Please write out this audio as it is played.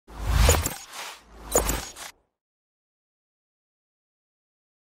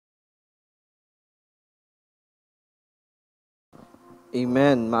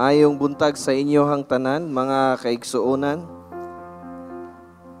Amen. Maayong buntag sa inyohang tanan, mga kaigsuonan.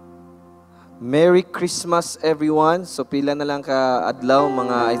 Merry Christmas everyone. So pila na lang ka adlaw,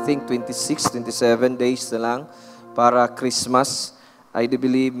 mga I think 26, 27 days na lang para Christmas. I do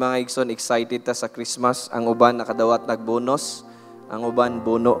believe mga igsoon excited ta sa Christmas. Ang uban nakadawat nagbonus, ang uban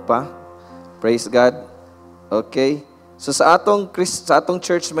bono pa. Praise God. Okay. So sa atong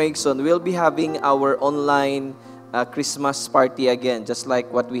church mga igsoon, we'll be having our online Christmas party again, just like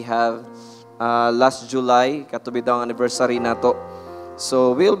what we have last July, katubid ang anniversary nato.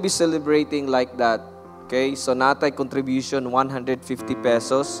 So we'll be celebrating like that. Okay? So natay contribution 150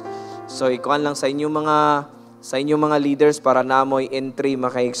 pesos. So ikuan lang sa inyong mga leaders para namoy entry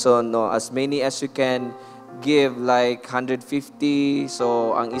makaigson, no, as many as you can give, like 150.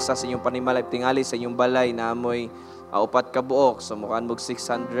 So ang isa sa inyong panimalay tingali sa inyong balay namoy upat ka buok, so mukan mog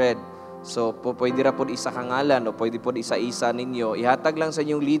 600. So pwede ra pod isa ka ngalan o pwede pod isa-isa ninyo ihatag lang sa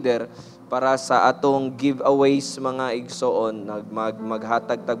inyong leader para sa atong giveaways mga igsoon,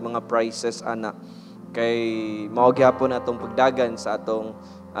 maghatag tag mga prizes ana kay mao gyapon atong pagdagan sa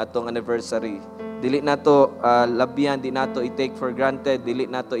atong anniversary. Dili nato labyan, di nato i-take for granted, dili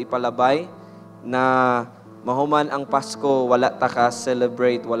nato ipalabay na mahuman ang Pasko wala ta ka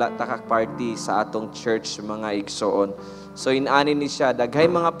celebrate, wala ta ka party sa atong church mga igsoon. So inani ni siya daghay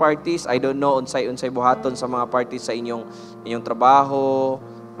mga parties. I don't know unsay buhaton sa mga parties sa inyong trabaho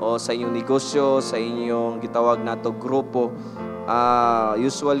o sa inyong negosyo, sa inyong gitawag nato grupo.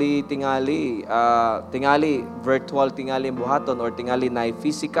 Usually tingali virtual tingali buhaton or tingali na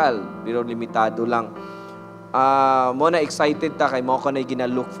physical, pero limitado lang. Mo na excited ta kay mo ko na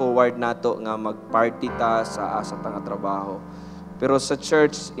gina-look forward nato nga mag-party ta sa tanga trabaho. Pero sa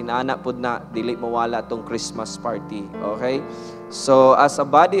church, inaana pod na dili mawala tong Christmas party. Okay? So, as a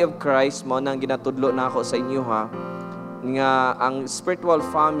body of Christ, mo nang ginatudlo na ako sa inyo ha, nga ang spiritual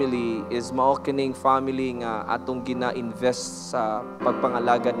family is mao kining family nga atong gina-invest sa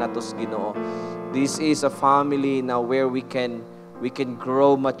pagpangalagad nato sa Ginoo. This is a family na where we can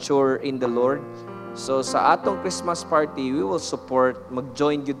grow mature in the Lord. So sa atong Christmas party, we will support,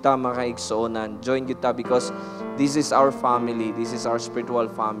 mag-join gyud ta mga igsoonan. Join gyud ta because this is our family, this is our spiritual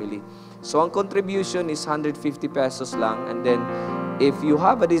family. So ang contribution is 150 pesos lang, and then if you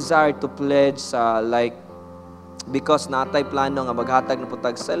have a desire to pledge like because natay plano nga maghatag na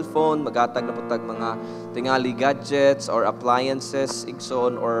putag cellphone, maghatag na putag mga tingali gadgets or appliances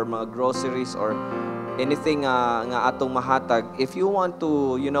igsoon or mga groceries or anything nga atong mahatag, if you want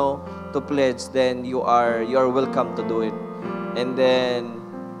to to pledge, then you are welcome to do it. And then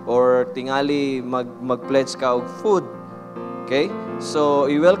or tingali mag-pledge ka og food. Okay?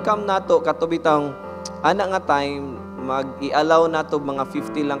 So i-welcome nato katubitang ana nga time mag-i-allow nato mga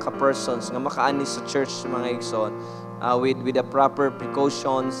 50 lang ka persons nga makaani sa church mga igsoon with the proper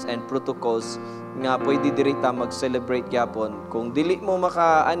precautions and protocols nga pwede dirita mag-celebrate gyapon. Kung dili mo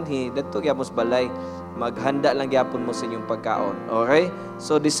makaanhi dadto gyapon sa balay, maghanda lang gyapon mo sa inyong pagkaon. Okay?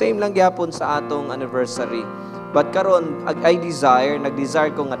 So the same lang gyapon sa atong anniversary. But karon nag-desire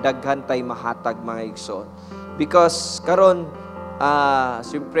ko nga daghan tay mahatag mga igsoon. Because karon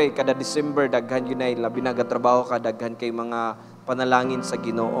siyempre kada December daghan yun ay labi na gatrabaho ka, daghan kay mga panalangin sa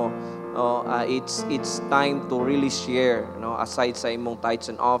Ginoo. It's time to really share, aside sa imong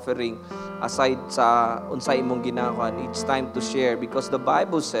tithes and offering, aside sa unsay imong ginakawan, it's time to share because the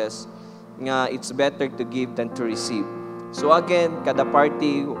Bible says nga it's better to give than to receive. So again, kada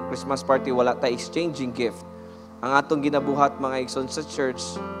party, Christmas party, wala ta exchanging gift. Ang atong ginabuhat mga igsoon sa church,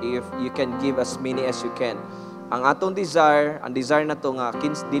 if you can give as many as you can. Ang atong desire na to nga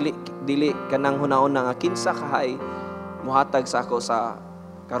dili kanang hunaon nga kinsa kahay muhatag sa ako sa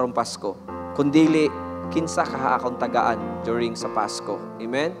karong Pasko. Kundili kinsa kaha akong tagaan during sa Pasko.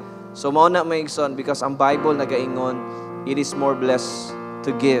 Amen. So mao na mga igsoon because ang Bible nagaingon, it is more blessed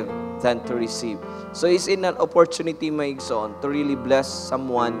to give than to receive. So it's in an opportunity mga igsoon to really bless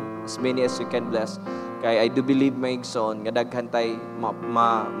someone as many as you can bless. Kay I do believe mga igsoon nga daghan tay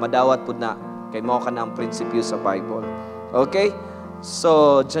madawat pud na kay mao kana ang prinsipyo sa Bible. Okay?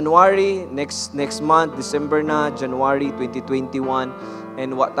 So January next month, December na, January 2021,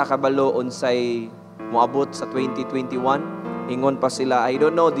 and wa ta kabalo unsay moabot sa 2021. Ingon pa sila, I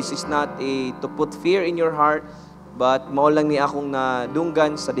don't know, this is not to put fear in your heart, but mao lang ni akong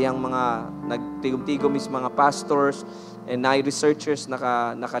nadunggan sa diyang mga nagtigom-tigom is mga pastors and researchers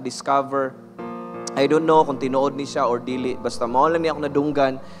naka-discover. I don't know kung tinuod ni siya or dili, basta mao lang ni akong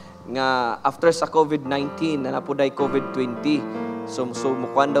nadunggan nga after sa COVID-19 na napuday COVID-20 So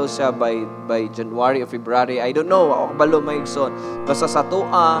mukuan daw siya by January or February. I don't know, ako kabalo maigsoon. Basta sa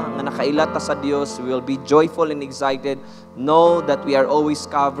tua nga nakailata sa Dios, we will be joyful and excited. Know that we are always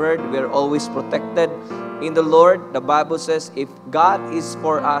covered, we are always protected in the Lord. The Bible says, if God is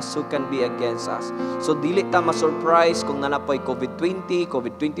for us, who can be against us? So dili ta ma-surprise kung nanapoy COVID-20,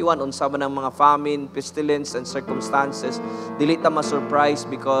 COVID-21, unsa man ang mga famine, pestilence, and circumstances. Dili ta ma-surprise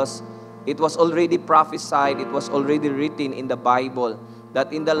because it was already prophesied, it was already written in the Bible that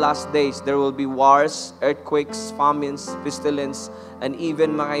in the last days there will be wars, earthquakes, famines, pestilence, and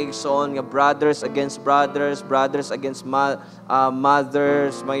even mga igsoon nga brothers against brothers, brothers against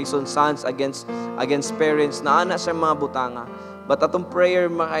mothers, mga igsoon sons against parents, na ana sa mga butanga. But atong prayer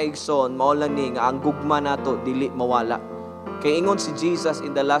mga igsoon, mao lang ni nga ang gugma nato dili mawala. Kay ingon si Jesus,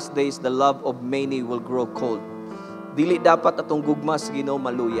 in the last days the love of many will grow cold. Dili dapat atong gugma sa Ginoo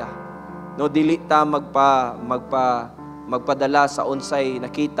maluya. No, dili ta magpadala sa unsay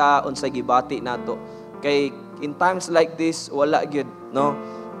nakita, unsay gibati nato. Kay in times like this, wala gyud, no?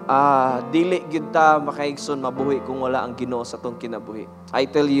 Dili gyud ta makaigsoon mabuhi kung wala ang Ginoo sa tong kinabuhi. I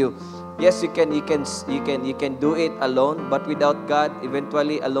tell you, yes, you can do it alone, but without God,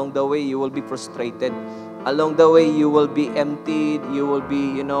 eventually along the way you will be frustrated. Along the way you will be emptied, you will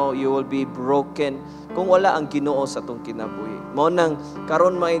be broken kung wala ang Ginoo sa tong kinabuhi. Mao nang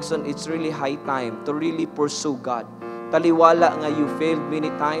karon mga igsoon, it's really high time to really pursue God. Taliwala nga you failed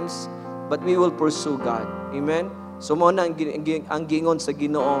many times, but we will pursue God. Amen? So mao na ang gingon sa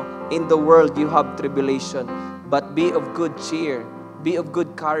Ginoo, in the world you have tribulation, but be of good cheer, be of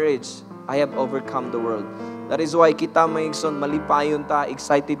good courage. I have overcome the world. That is why kita mga igsoon, malipayon ta,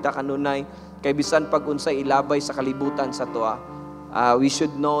 excited ta kanunay, kay bisan pag unsay ilabay sa kalibutan sa toa. We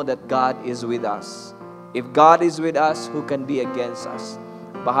should know that God is with us. If God is with us, who can be against us?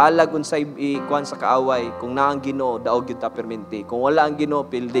 Bahala kung sa ikuan sa kaaway, kung na ang Ginoo, daog gyud ta perminti. Kung wala ang Ginoo,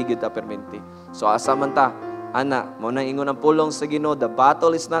 pildi gyud ta perminti. So asa man ta, ana, mao nang ingon ang pulong sa Ginoo, the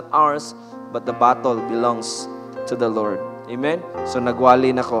battle is not ours, but the battle belongs to the Lord. Amen? So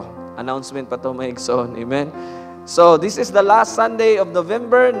nagwali nako. Announcement pa to mga igsoon. Amen? So, this is the last Sunday of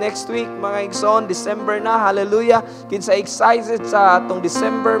November. Next week, mga igsoon, December na. Hallelujah. Kinsa excited sa atong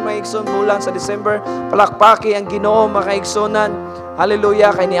December, mga igsoon, bulan sa December. Palakpaki ang Ginoo, mga igsoonan.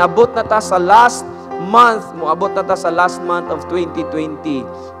 Hallelujah. Kay niabot na ta sa last month. Muabot na ta sa last month of 2020.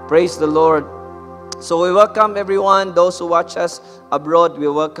 Praise the Lord. So, we welcome everyone. Those who watch us abroad, we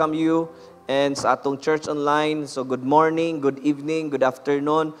welcome you. And sa atong church online, so good morning, good evening, good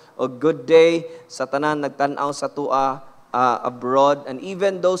afternoon, o good day sa tanan nagtan-aw sa tua abroad. And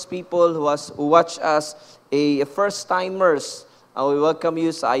even those people who watch us, first-timers, we welcome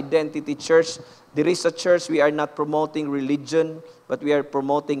you sa Identity Church. There is a church, we are not promoting religion, but we are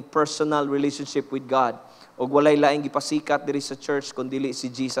promoting personal relationship with God. O walay laing gipasikat diri sa church kundi si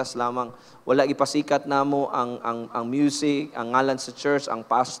Jesus lamang. Wala gipasikat namo ang music, ang ngalan sa church, ang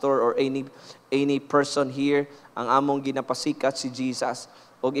pastor or any person here. Ang among ginapasikat si Jesus.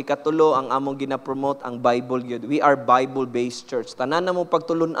 O ikatulo, ang among ginapromote ang Bible gyud. We are Bible-based church. Tanan namo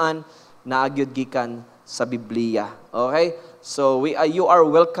pagtulunan naa gyud gikan sa Biblia. Okay? So you are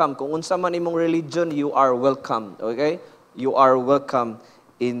welcome. Kung unsa man imong religion, you are welcome. Okay? You are welcome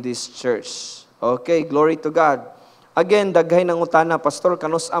in this church. Okay, glory to God. Again, daghay ng utana, Pastor,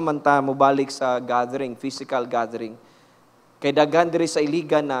 kanus aman ta mobalik sa gathering, physical gathering. Kay daghan diri sa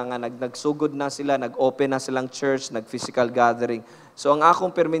Iligan na nga nagsugod na sila, nag-open na silang church, nag-physical gathering. So ang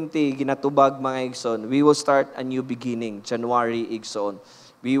akong perminti, ginatubag mga igsoon, we will start a new beginning, January igsoon.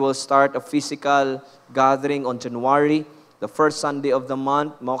 We will start a physical gathering on January, the first Sunday of the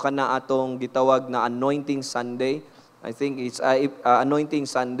month. Mao kana atong gitawag na Anointing Sunday. I think it's Anointing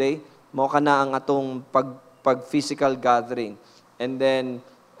Sunday. Mao kana ang atong pag-physical gathering. And then,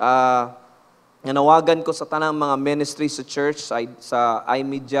 nanawagan ko sa tanang mga ministry sa church, sa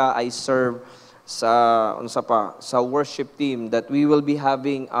iMedia, iServe, sa worship team, that we will be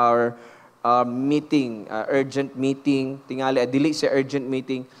having our meeting, urgent meeting, tingali, dili siya urgent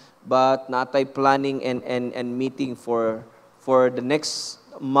meeting, but natay planning and meeting for the next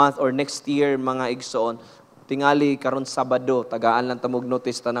month or next year, mga igsoon. Tingali karon Sabado, tagaan lang tamog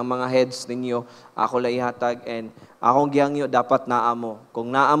notice tanang mga heads ninyo, ako lang ihatag, and akong gihangyo dapat naamo. Kung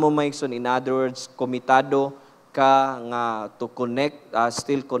naamo maigsoon, in other words, komitado ka nga to connect,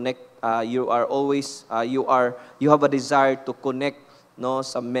 still connect, you are always you have a desire to connect no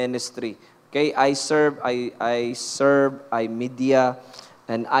sa ministry. Okay, I serve iMedia,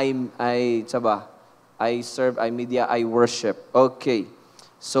 and I serve iMedia, I worship. Okay.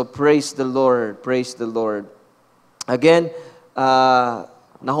 So praise the Lord, praise the Lord. Again,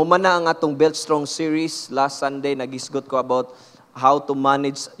 nahuman na ang atong Build Strong series. Last Sunday, nagisgot ko about how to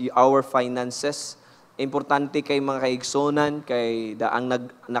manage our finances. Importante kay mga kaigsonan, kay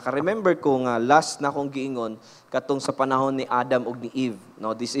naka-remember ko nga last na akong giingon katong sa panahon ni Adam ug ni Eve.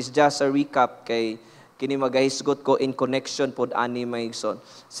 No, this is just a recap kay kini magahisgot ko in connection pod ani maigsoon.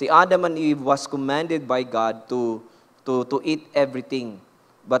 Si Adam and Eve was commanded by God to eat everything.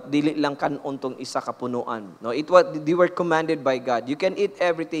 But dili lang kanon tong isa ka punuan. No, they were commanded by God. You can eat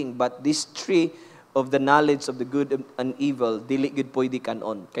everything, but this tree of the knowledge of the good and evil, dili gid pwede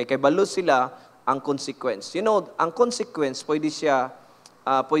kanon. Kay balo sila ang consequence. You know, ang consequence pwede siya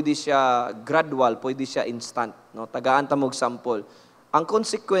gradual, pwede siya instant. No, tagaan ta mo example. Ang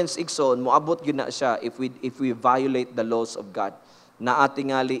consequence igsoon moabot gyud na siya if we violate the laws of God. Na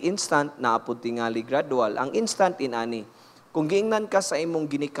tingali instant, naapod tingali gradual. Ang instant inani. Kung giingnan ka sa imong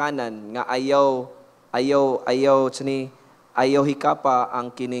ginikanan nga ayaw hikapa ang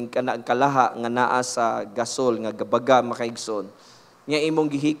kining kalaha nga naa sa gasol nga gabaga makaigsoon. Nga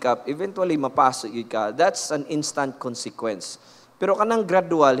imong gihikap, eventually mapaso yun ka. That's an instant consequence. Pero kanang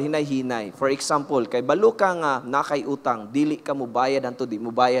gradual, hinay-hinay. For example, kay balo ka nga nakay utang, dili ka mo bayad anto di mo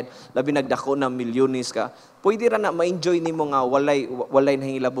bayad, labi nagdako na milyones ka. Pwede ra na ma-enjoy nimo nga walay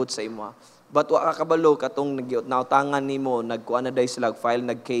nahilabot sa imo. But wa ka kabalo katong nautangan nimo, nagkuan na day sila file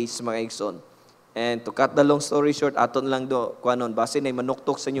nag-case mga igsoon. And to cut the long story short, aton lang do kuanon base nay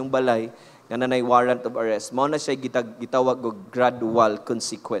manuktok sa inyong balay nga nanay warrant of arrest. Mao na siya gitawag og gradual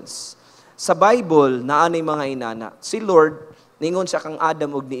consequence. Sa Bible naa ni mga inana, si Lord ningon siya kang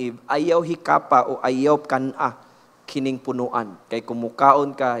Adam ug ni Eve, ayaw hikapa o ayaw kana kining punuan. Kay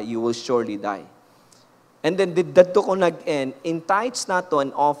kumukaon ka, you will surely die. And then didto ko nag-end, in tithes nato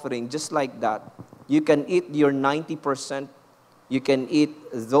and offering, just like that, you can eat your 90%, you can eat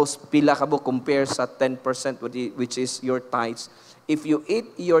those pila kabo compare sa 10% which is your tithes. If you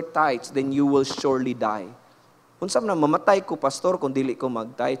eat your tithes, then you will surely die. Unsa man mamatay ko pastor kung dili ko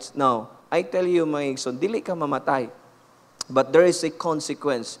mag-tithes? No, I tell you mga igsoon, dili ka mamatay. But there is a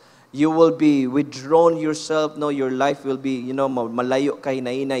consequence. You will be withdrawn yourself, no, your life will be, malayo kay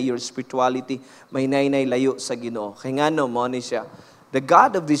hinay-hinay, your spirituality, mahinay-hinay layo sa Ginoo. Kaya nga no, mo ni siya. The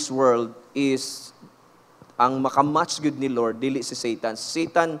God of this world is ang makamatch good ni Lord, dili si Satan.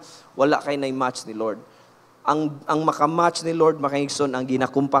 Satan, wala kay na-match ni Lord. Ang makamatch ni Lord, makaigsoon, ang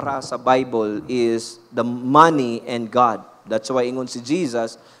ginakumpara sa Bible is the money and God. That's why ingon si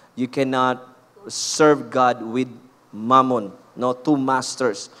Jesus, you cannot serve God with mammon, no, two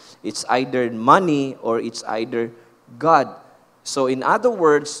masters. It's either money or it's either God. So in other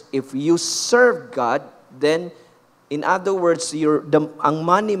words, if you serve God, then in other words, ang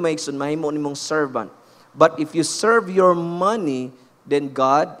money makes mahimo nimong servant. But if you serve your money, then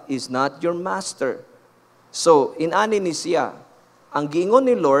God is not your master. So in ani ni siya, ang giingon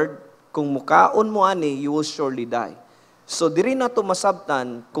ni Lord, kung mukaon mo ani, you will surely die. So diri na to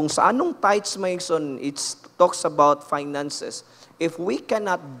masabtan kung sa anong tithes maigson, it talks about finances. If we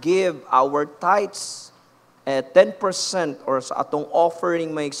cannot give our tithes 10% or sa atong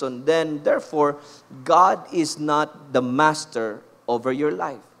offering maigson, then therefore God is not the master over your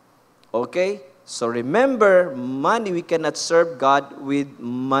life. Okay? So remember, money, we cannot serve God with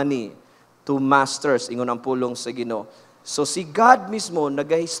money. Two masters, ingon ang pulong sa Ginoo. So si God mismo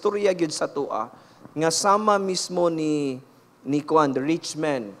nagahistorya gyud sa tua nga sama mismo ni Kwan, the rich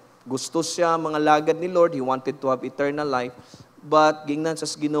man. Gusto siya mga lagad ni Lord, he wanted to have eternal life. But gingnan sa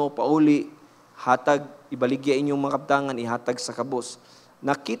Ginoo pauli, hatag ibaligya inyong mga kabtangan, ihatag sa kabos.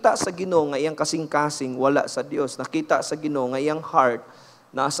 Nakita sa Ginoo nga iyang kasing-kasing wala sa Dios. Nakita sa Ginoo nga iyang heart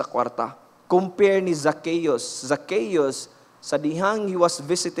nasa kwarta. Compare ni Zacchaeus. Zacchaeus, sa dihang he was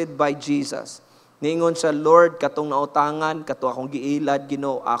visited by Jesus. Ningon sa Lord, katong nautangan, katong akong giilad,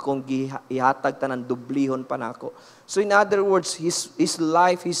 Ginoo, akong ihatag tanan, dublihon pa nako. So in other words, his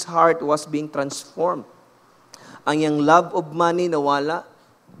life, his heart was being transformed. Ang yang love of money nawala,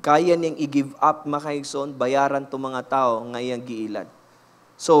 kaya niyang i-give up makaigsoon, bayaran to mga tao nga iyang giilad.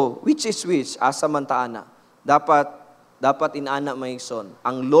 So, which is which? Asa man taana. Dapat inana maigsoon.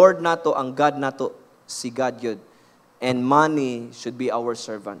 Ang Lord nato, ang God nato, si God yun. And money should be our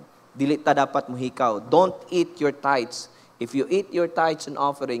servant. Dili ta dapat muhikaw. Don't eat your tithes. If you eat your tithes and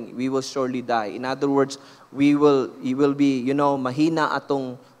offering, we will surely die. In other words, we will be, mahina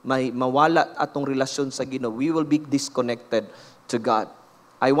atong mawala atong relasyon sa Ginoo. We will be disconnected to God.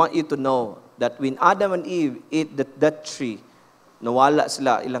 I want you to know that when Adam and Eve ate that tree, nawala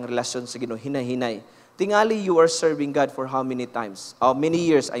sila ilang relasyon sa Ginoo, hinay-hinay. Tingali you are serving God for how many times? How many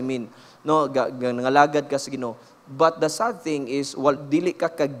years, I mean. No, nangalagad ka sa Ginoo. But the sad thing is, dili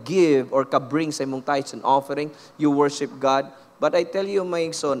ka ka-give or ka-bring sa imong tithes and offering, you worship God, But I tell you, my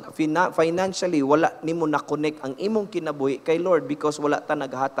son, financially, wala nimo na-connect ang imong kinabuhi kay Lord because wala ta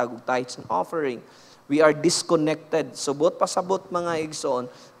naghatag og tithes and offering. We are disconnected. So, buot pasabot mga igsoon,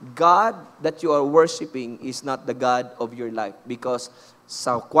 God that you are worshiping is not the God of your life because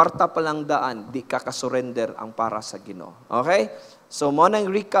sa kwarta pa lang daan, di ka kasurrender ang para sa Ginoo. Okay? So, mo nang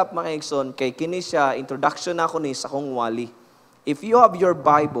recap mga igsoon, kay kini siya, introduction ako ni sa kong wali. If you have your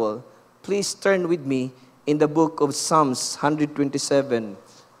Bible, please turn with me in the book of Psalms 127,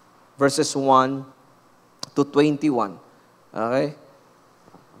 verses 1 to 21. Okay?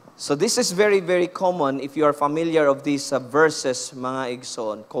 So this is very, very common if you are familiar of these verses, mga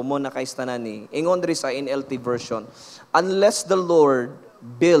igsoon. Common na kay tanani. Ingon diri sa NLT version. Unless the Lord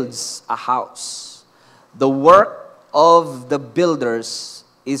builds a house, the work of the builders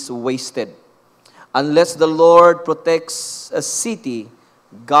is wasted. Unless the Lord protects a city,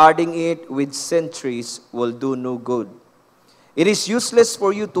 guarding it with sentries will do no good. It is useless for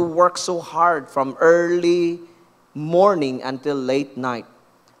you to work so hard from early morning until late night,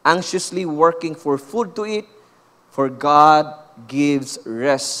 anxiously working for food to eat, for God gives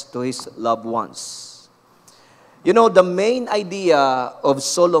rest to His loved ones. You know, the main idea of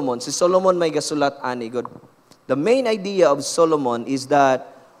Solomon, si Solomon may gasulat ani, God. The main idea of Solomon is that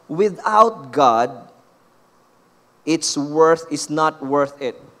without God, its worth is not worth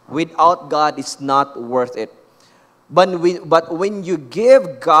it. Without God, it's not worth it. But when you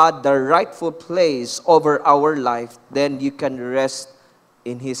give God the rightful place over our life, then you can rest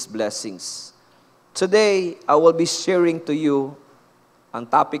in His blessings. Today, I will be sharing to you ang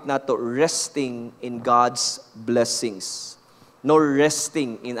topic na to, resting in God's blessings. No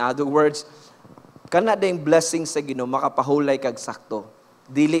resting. In other words, kana ding blessing sa Ginoo makapahulay kag sakto.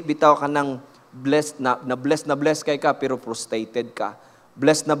 Dili bitaw kanang blessed na blessed kay ka pero frustrated ka.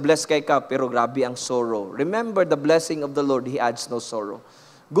 Blessed na blessed kay ka pero grabe ang sorrow. Remember the blessing of the Lord, He adds no sorrow.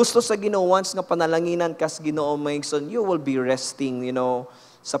 Gusto sa Ginoo once nga panalanginan kas Ginoo maigson, you will be resting,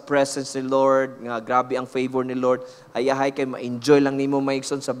 sa presence ni Lord, nga grabe ang favor ni Lord. Ayahay kay ma-enjoy lang nimo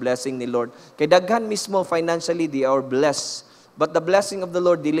maigson sa blessing ni Lord. Kay daghan mismo financially they are blessed. But the blessing of the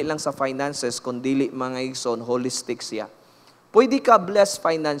Lord dili lang sa finances kundi mga igson holistic siya. Pwede ka blessed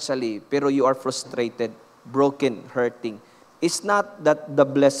financially, pero you are frustrated, broken, hurting. It's not that the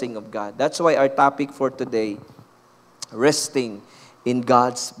blessing of God. That's why our topic for today, resting in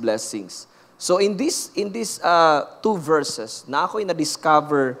God's blessings. So in these two verses, na ako'y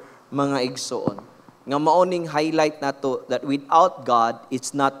na-discover mga igsoon, nga maoning highlight na to, that without God,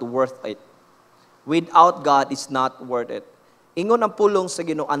 it's not worth it. Without God, it's not worth it. Ingon ang pulong sa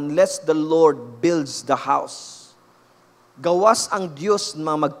Ginoo, unless the Lord builds the house, gawas ang Dios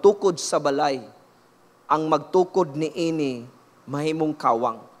na magtukod sa balay, ang magtukod ni ini mahimong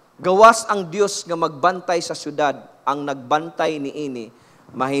kawang. Gawas ang Dios nga magbantay sa syudad, ang nagbantay ni ini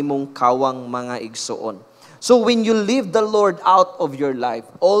mahimong kawang mga igsoon. So when you leave the Lord out of your life,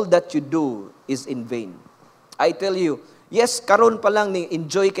 all that you do is in vain. I tell you, yes, karon pa lang ni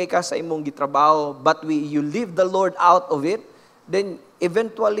enjoy kay ka sa imong gitrabaho, but you leave the Lord out of it, then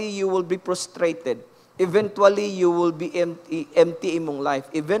eventually you will be frustrated. Eventually, you will be empty imong life.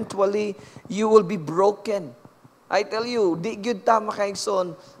 Eventually, you will be broken. I tell you, di gyud ta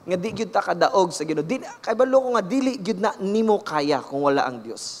makaigsoon, nga di gyud ta kadaog sa Ginoo. Di kay balo ko nga dili gyud na nimo kaya kung wala ang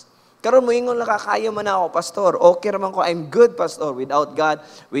Dios. Karon mo ingon la kaya man ako, pastor. Okay raman ko, I'm good, pastor. Without God,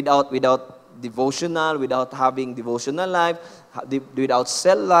 without devotional, without having devotional life, without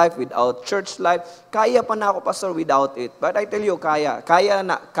cell life, without church life, kaya pa na ako, pastor, without it. But I tell you, kaya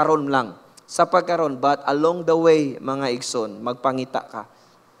na karon lang. Sa pagkaron, but along the way, mga igsoon, magpangita ka.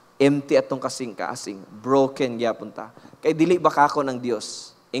 Empty atong kasing-kasing. Broken gyapon ta. Kay dili ba kako ng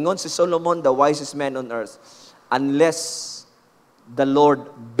Dios? Ingon si Solomon, the wisest man on earth, unless the Lord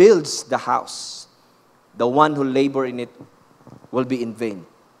builds the house, the one who labor in it will be in vain.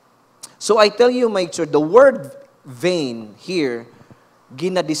 So I tell you, my church, the word vain here,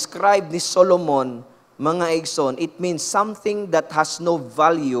 gina-describe ni Solomon, mga igsoon, it means something that has no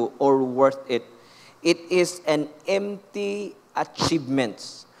value or worth it. It is an empty achievement.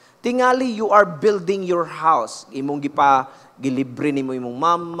 Tingali, you are building your house. Imong gilibre nimo imong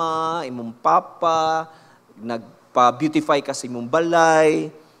mama, imong papa, nagpa-beautify ka sa imong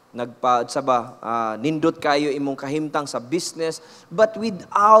balay, nindot kayo imong kahimtang sa business. But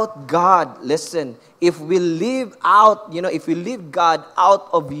without God, listen, if we live out, if we leave God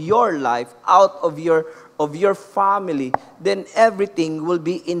out of your life, out of your family, then everything will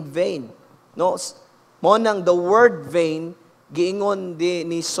be in vain. No, mo nang the word vain, giingon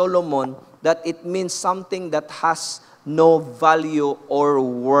ni Solomon that it means something that has no value or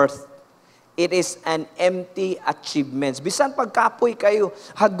worth. It is an empty achievements. Bisan pagkapoy kayo,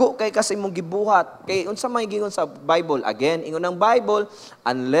 hago kay kasi mong gibuhat. Kay unsa may gingon sa Bible? Again, ingon ng Bible,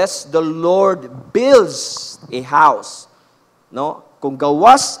 unless the Lord builds a house, no? Kung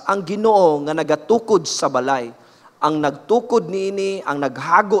gawas ang Ginoo nga nagatukod sa balay, ang nagtukod niini, ang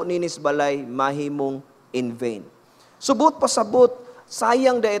naghago niini sa balay, mahimong in vain. Subot pasabot,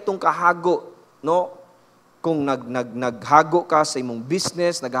 sayang da itong kahago, no? Kung naghago ka sa imong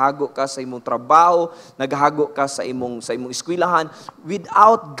business, naghago ka sa imong trabaho, naghago ka sa imong eskwelahan,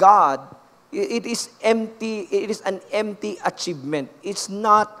 without God, it is empty, it is an empty achievement.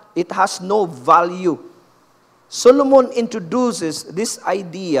 It has no value. Solomon introduces this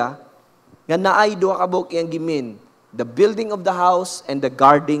idea nga naay duha ka buok iyang gimin, the building of the house and the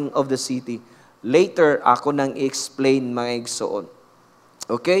guarding of the city. Later, ako nang i-explain mga igsoon.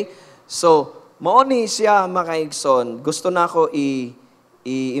 Okay? So, mao ni siya mga igsoon. Gusto na ako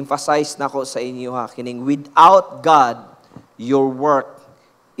i-emphasize na ako sa inyo ha. Kining, without God, your work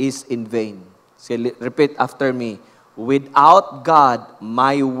is in vain. So, repeat after me. Without God,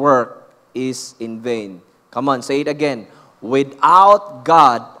 my work is in vain. Come on, say it again. Without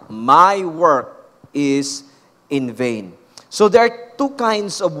God, my work is in vain. So there are two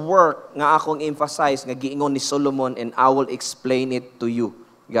kinds of work nga akong emphasize nga giingon ni Solomon, and I will explain it to you,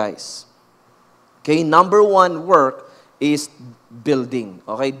 guys. Okay, number one work is building.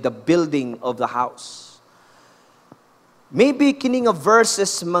 Okay, the building of the house. Maybe kining nga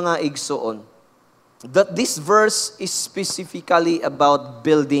verses mga igsoon, that this verse is specifically about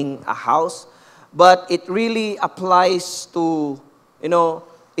building a house, but it really applies to,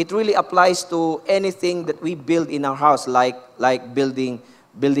 it really applies to anything that we build in our house, like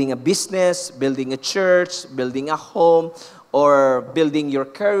building a business, building a church, building a home, or building your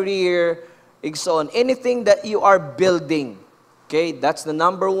career, igsoon, anything that you are building. Okay, that's the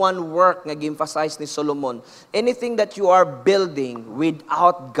number one work nga gi-emphasize ni Solomon. Anything that you are building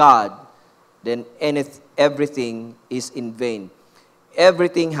without God, then everything is in vain.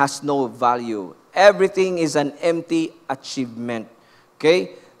 Everything has no value. Everything is an empty achievement.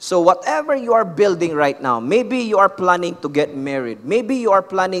 Okay? So whatever you are building right now, maybe you are planning to get married. Maybe you are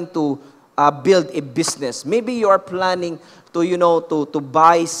planning to build a business. Maybe you are planning to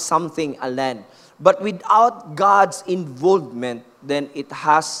buy something, a land. But without God's involvement, then it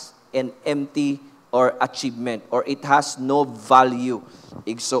has an empty or achievement, or it has no value.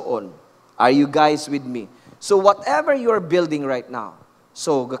 Igsoon. Are you guys with me? So whatever you are building right now,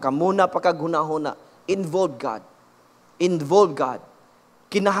 so gakamuna pagkaghuna-huna, involve God. Involve God.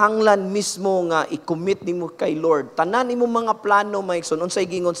 Kinahanglan mismo nga i-commit nimo kay Lord. Tanan nimo mga plano, maigsoon, unsay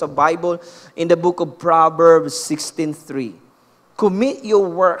gingon sa Bible in the book of Proverbs 16:3. Commit your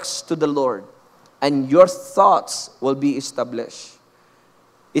works to the Lord, and your thoughts will be established.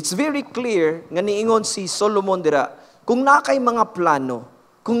 It's very clear nga niingon si Solomon dira, kung nakay mga plano,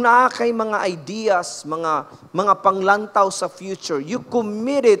 kung nakay mga ideas, mga panglantaw sa future, you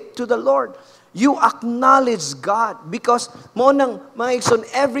commit it to the Lord. You acknowledge God, because mo nang mga igsoon,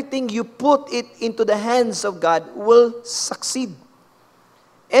 everything you put it into the hands of God will succeed.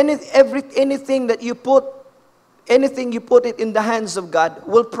 Anything you put it in the hands of God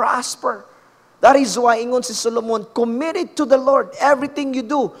will prosper. That is why ingon si Solomon, commit it to the Lord. Everything you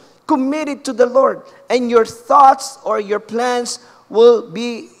do, commit it to the Lord, and your thoughts or your plans will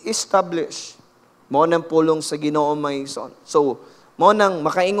be established. Mo nang pulong sa Ginoo, mga igsoon. So mo nang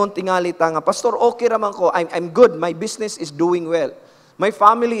makaingon tingali ta nga, Pastor, okay raman ko. I'm good. My business is doing well. My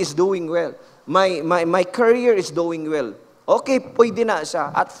family is doing well. My career is doing well. Okay, pwede na siya.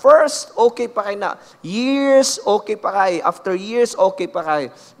 At first, okay pa kay na. Years, okay pa kay. After years, okay pa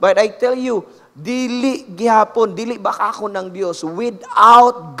kay. But I tell you, dili gihapon, dili baka ako ng Dios.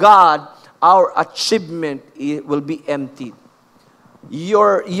 Without God, our achievement will be empty.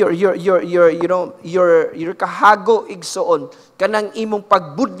 Your kahago igsoon, kanang imong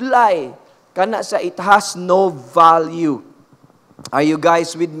pagbudlay, kana sa it has no value. Are you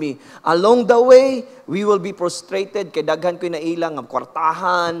guys with me? Along the way, we will be frustrated kay daghan ko na ilang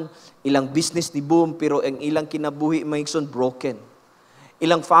kwartahan, ilang business ni boom, pero ang ilang kinabuhi maigsoon broken.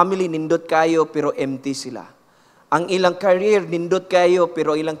 Ilang family nindot kayo pero empty sila. Ang ilang career nindot kayo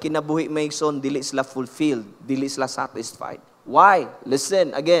pero ilang kinabuhi maigsoon dili sila fulfilled, dili sila satisfied. Why?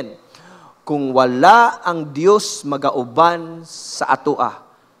 Listen again. Kung wala ang Dios magauban sa atoa,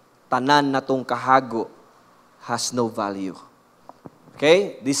 tanan natong kahago has no value.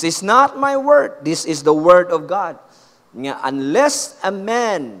 Okay? This is not my word. This is the word of God. Unless the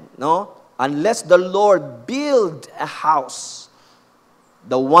Lord build a house,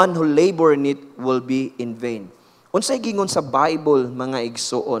 the one who labor in it will be in vain. Unsay gingon sa Bible, mga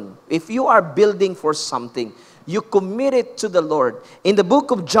igsoon, if you are building for something, you commit it to the Lord. In the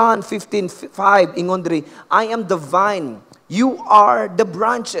book of John 15:5, ingon diri, I am the vine, you are the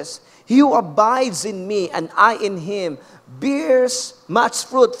branches. He who abides in me and I in him bears much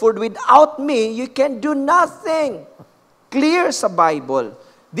fruit, for without me you can do nothing. Clear sa Bible.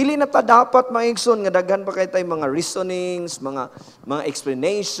 Dili na ta dapat maigsoon nga daghan pa kay tay mga reasonings, mga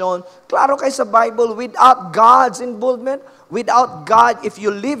explanation. Klaro kay sa Bible, without God's involvement, without God, if you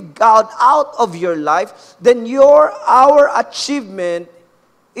leave God out of your life, then our achievement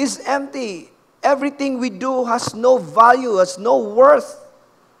is empty. Everything we do has no value, has no worth.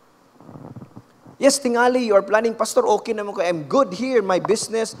 Yes, tingali, you are planning, Pastor, okay naman ko, I'm good here, my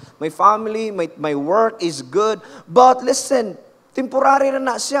business, my family, my work is good. But listen, temporary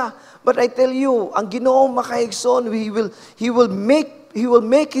na siya. But I tell you, ang Ginoo makaigsoon, He will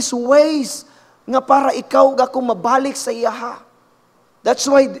make His ways nga para ikaw ako mabalik sa iyaha. That's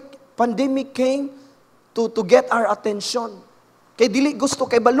why pandemic came to get our attention. Kay dili gusto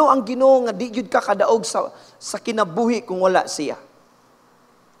kay balo ang Ginoo nga di jud ka kadaog sa kinabuhi kung wala siya.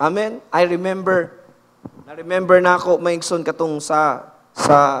 Amen. I remember na ako maigsoon katong sa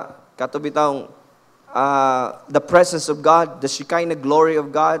katubitang the presence of God, the Shekinah glory of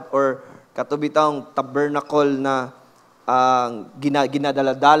God, or katubitang tabernacle na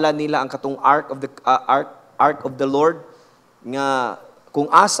ginadaladala nila ang katong ark of the Lord, nga kung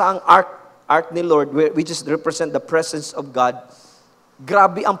asa ang ark ni Lord, which is represent the presence of God,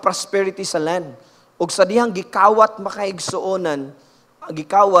 grabe ang prosperity sa land. Og sa dihang gikawat makaigsuonan,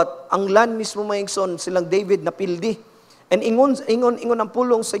 ang land mismo maigsoon silang David napildi. And ingon ang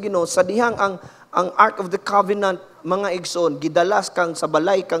pulong sa Ginoo sa dihang ang Ark of the Covenant, mga igsoon, gidalas kang sa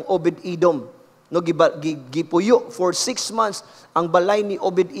balay kang Obed-Edom. No, gipuyo for 6 months ang balay ni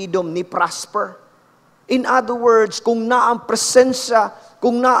Obed-Edom ni prosper. In other words, kung na ang presensya,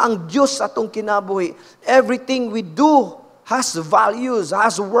 kung na ang Diyos atong kinabuhi, everything we do has values,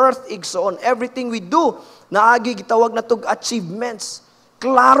 has worth, igsoon. Everything we do, naagi gitawag na tog achievements.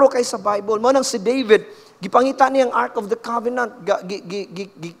 Klaro kay sa Bible. Mo nang si David, gipangita niya ang Ark of the Covenant,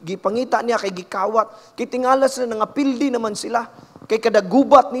 gipangita niya kay gikawat, kay tingala sila nangapildi naman sila, kay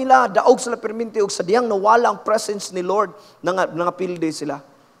kadagubat nila, daog sila perminti, og sa diyang nawala ang presence ni Lord, nangapildi sila.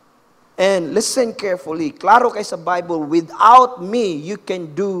 And listen carefully, klaro kay sa Bible, without me, you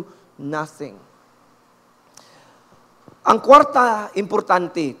can do nothing. Ang kwarta,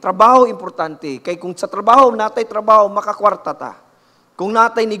 importante. Trabaho, importante. Kay kung sa trabaho, makakwarta ta. Kung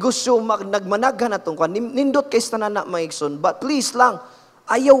natay negosyo, nagmanaghan na itong kwan, nindot kay sa tanan na maigsoon. But please lang,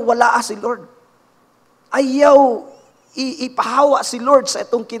 ayaw wala si Lord. Ayaw ipahawa si Lord sa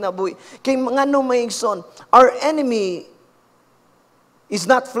itong kinabuhi. Kay mga no maigsoon, our enemy is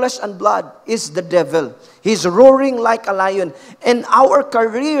not flesh and blood, is the devil. He's roaring like a lion. And our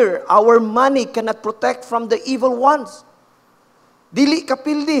career, our money cannot protect from the evil ones. Dili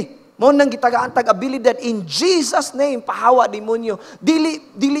kapildi. Mo nang gitagaan tag abilidad in Jesus name pahawa demonyo. Dili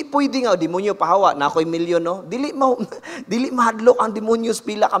pwede nga demonyo pahawa na ako'y milyon no. Dili mahadlok ang demonyo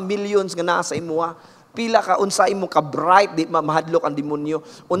pila ka millions nga naa sa imuha. Pila ka unsa imo ka bright di mahadlok ang demonyo.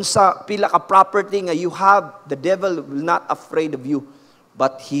 Unsa pila ka property nga you have, the devil will not afraid of you,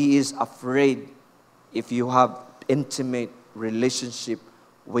 but he is afraid if you have intimate relationship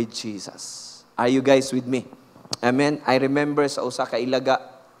with Jesus. Are you guys with me? Amen. I remember sa usa ka ilaga,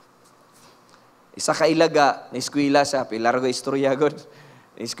 na eskwela siya, pilargo istorya god.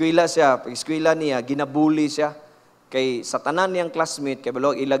 Eskwela siya, eskwela niya, ginabuli siya. Kay sa tanan niyang classmate, kay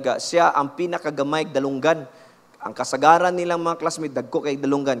balog ilaga, siya ang pinakagamay dalunggan. Ang kasagaran nilang mga classmate, dagko kay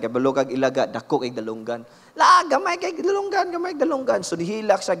dalunggan. Kay balog kag ilaga, dagko kay dalunggan. Gamay kay dalunggan. So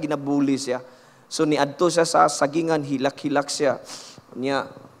nihilak siya, ginabuli siya. So niadto siya sa sagingan, hilak-hilak siya. Niya,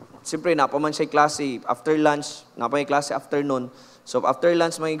 siyempre, napaman siya klase. After lunch, napaman klase afternoon. So after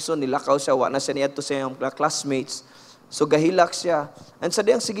lunch mga igsoon, nilakaw siya, wa na siya niadto sa iyang classmates. So gahilak siya. And sa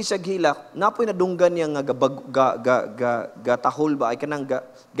diyang sige siya gihilak, napoy nadunggan niya nga gatahol ba, ay kanang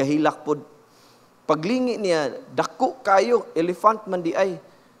gahilak pod. Paglingi niya, dako kayo, elephant man di ay.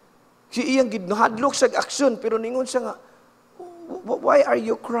 Si iyang gidhadlok sa aksyon, pero ningon siya nga, why are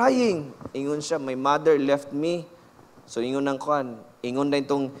you crying? Ingon siya, my mother left me. So ingon nang kuan, ingon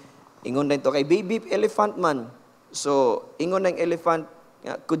din to kay baby elephant man. So, ingon ng elephant,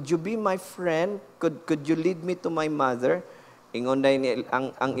 could you be my friend? Could you lead me to my mother? Ingon na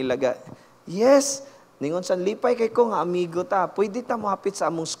ang ilaga, yes. Ningon sa lipay kay ko nga amigo ta. Pwede ta mohapit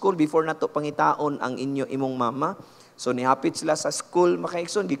sa among school before nato pangitaon ang imong mama. So nihapit sila sa school,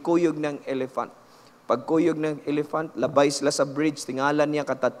 makaigsoon gikuyog ng elephant. pagkuyog ng elephant, labay sila sa bridge, tingalan niya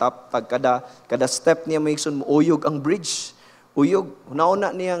kada step niya may ikson muuyog ang bridge. Uyog,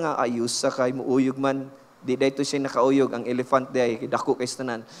 nauna niya nga ayos sa kay muuyog man, di dayto siya nakauyog ang elephant day dako kay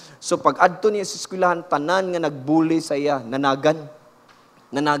tanan. So pag adto niya sa eskwelahan, tanan nga nagbuli sa iya, nanagan,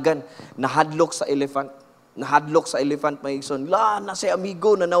 nahadlok sa elephant. Nahadlok sa elephant may igsoon. Na siya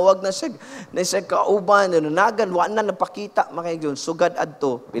amigo, nanawag na siya kauban, nanagan, wa na napakita, makaigsoon. Sugad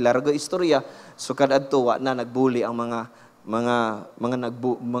adto, pilargo istorya, sugad adto, wa na nagbuli ang mga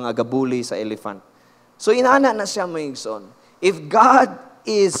gabuli sa elephant. So inana na siya may igsoon. If God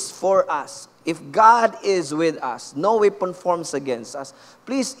is for us, if God is with us, no weapon forms against us,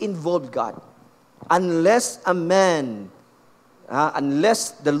 please involve God. Unless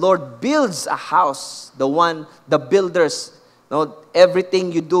the Lord builds a house, the builders, no, everything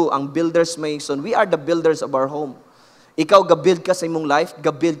you do, ang builders may son. We are the builders of our home. Ikaw gabuild ka sa imong life,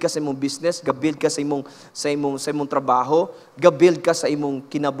 gabuild ka sa imong business, gabuild ka sa imong trabaho, gabuild ka sa imong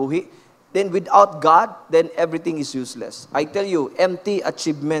kinabuhi. Then without God, then everything is useless. I tell you, empty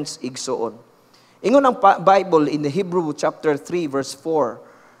achievements igsoon. Ingon ang Bible in the Hebrew chapter 3 verse 4.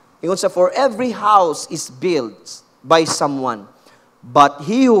 Ingon sa, for every house is built by someone, but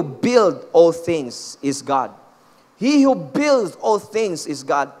he who built all things is God. He who builds all things is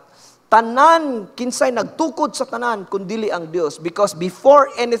God. Tanan, kinsay nagtukod sa tanan, kundili ang Dios. Because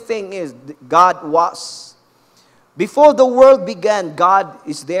before anything is, God was. Before the world began, God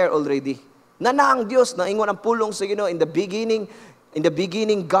is there already. Nana ang Dios, na ingon ang pulong sa Ginoo, in the beginning,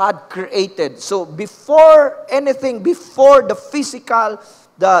 God created. So before anything, before the physical,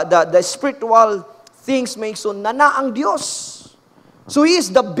 the spiritual things may so, nana ang Dios. So He is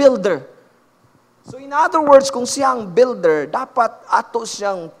the builder. So in other words, kung siya ang builder, dapat ato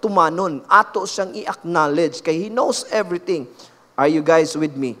siyang tumanon, ato siyang i-acknowledge, kay He knows everything. Are you guys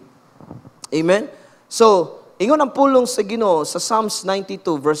with me? Amen? So, ingon ang pulong sa Ginoo sa Psalms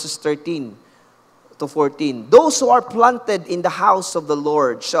 92 verses 13 to 14. Those who are planted in the house of the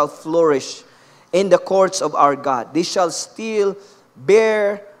Lord shall flourish in the courts of our God. They shall still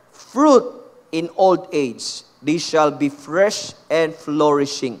bear fruit in old age. They shall be fresh and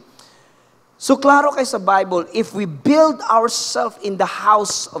flourishing. So klaro kay sa Bible, if we build ourselves in the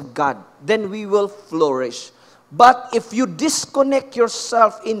house of God, then we will flourish. But if you disconnect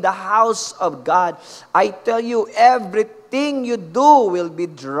yourself in the house of God, I tell you, everything you do will be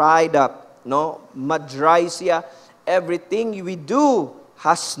dried up. No? Madry siya. Everything we do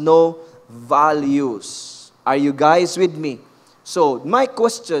has no values. Are you guys with me? So, my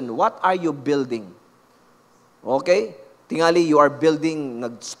question, what are you building? Okay? Tingali, you are building,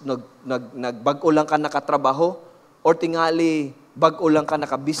 nagbag-o lang ka nakatrabaho, or tingali, bag-o lang ka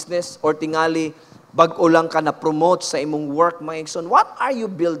naka-business, or tingali, bag-o lang ka na-promote sa imong work, mga igsoon. What are you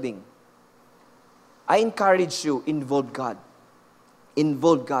building? I encourage you, involve God.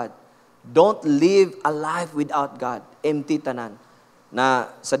 Involve God. Don't live a life without God. Empty tanan.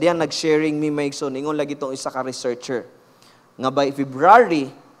 Na, sa diyan nag-sharing me, mga igsoon, ingon lagi itong isa ka researcher, nga by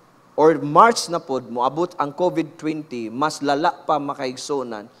February, or March na pod, moabot ang COVID-20, mas lala pa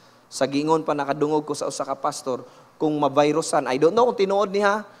makaigsunan. Sa gingon pa nakadungog ko sa usa ka pastor, kung mavirusan, I don't know kung tinuod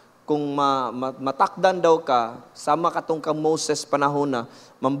niya, kung matakdan daw ka, sama katong kang Moses panahon na,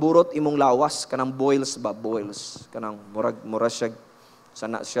 mamburot imong lawas, kanang boils, kanang murag siya,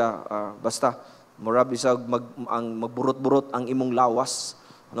 sana siya, basta, murag isag magburot-burot ang imong lawas,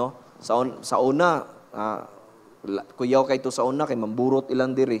 no? Sa una, kuyaw kay to sa una, kay mamburot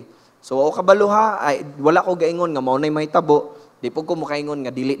ilang diri. So, o kabaluha, wala ko gaingon nga maunay mahitabo, di po ko makaingon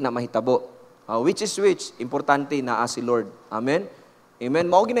nga dili na mahitabo. Which is which? Importante na si Lord. Amen? Amen?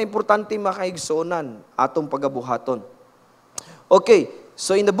 Mao gina importante makaigsonan atong pagabuhaton. Okay,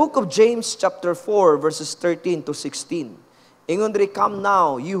 so in the book of James chapter 4 verses 13 to 16, ingon diri, come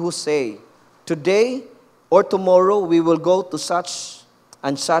now, you who say, today or tomorrow we will go to such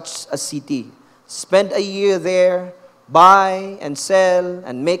and such a city, spend a year there, buy and sell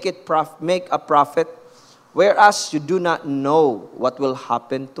and make a profit, whereas you do not know what will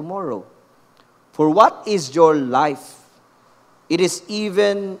happen tomorrow. For what is your life? It is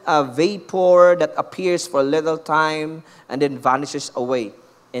even a vapor that appears for a little time and then vanishes away.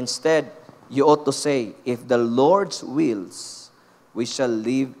 Instead, you ought to say, if the Lord wills, we shall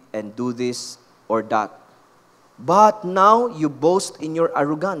live and do this or that. But now you boast in your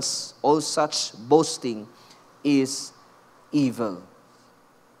arrogance. All such boasting is evil.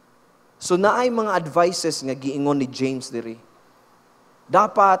 So naay mga advices nga giingon ni James diri.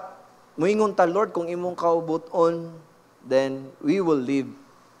 Dapat moingon ta, Lord, kung imong kaubuton, then we will live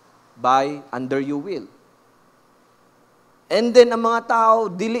by under your will. And then ang mga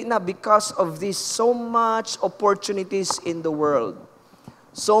tao, dili na because of this so much opportunities in the world.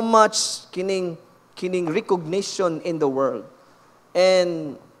 So much kining recognition in the world.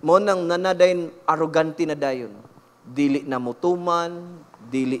 And mo nang nanadayon arrogante na dayon. Dili na mutuman,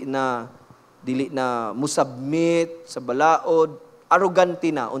 dili na musubmit sa balaod,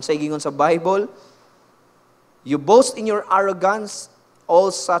 arrogante na. Unsay gingon sa Bible, you boast in your arrogance,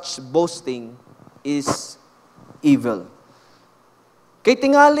 all such boasting is evil. Kay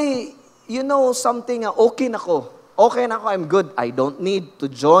tingali, you know something, okay na ko, I'm good. I don't need to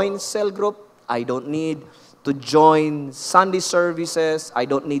join cell group. I don't need to join Sunday services. I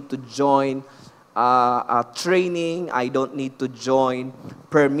don't need to join training. I don't need to join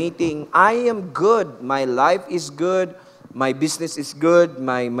prayer meeting. I am good. My life is good. My business is good.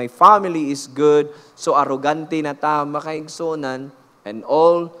 My family is good. So arrogante na ta makaigsonan, and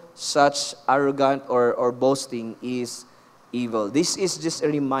all such arrogant or boasting is evil. This is just a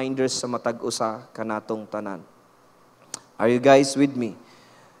reminder sa matag usa kanatong tanan. Are you guys with me?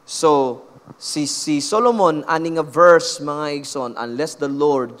 So, si Solomon, aning a verse, mga igsoon, unless the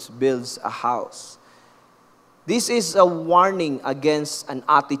Lord builds a house. This is a warning against an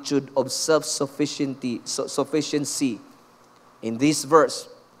attitude of self-sufficiency in this verse.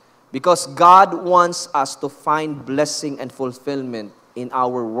 Because God wants us to find blessing and fulfillment in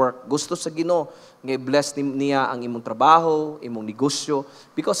our work. Gusto sa Ginoo nga bless niya ang imong trabaho, imong negosyo,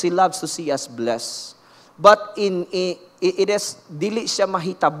 because He loves to see us blessed. But it is dili siya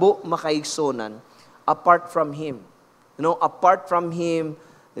mahitabo makaigsonan apart from Him. You know, apart from Him,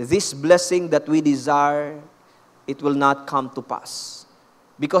 this blessing that we desire, it will not come to pass.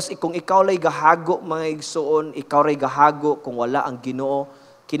 Because kung ikaw lay gahago mga igsoon, ikaw lay gahago kung wala ang Ginoo,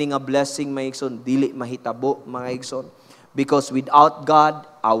 kini nga blessing mga igsoon dili mahitabo mga igsoon. Because without God,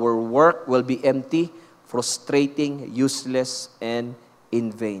 our work will be empty, frustrating, useless, and in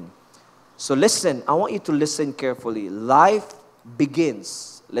vain. So listen, I want you to listen carefully. Life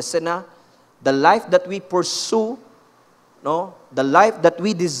begins. Listen na. The life that we pursue, no? The life that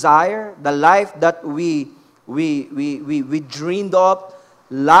we desire, the life that we dreamed of,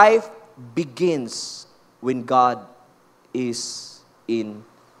 life begins when God is in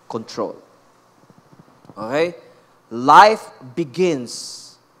control. Okay? Life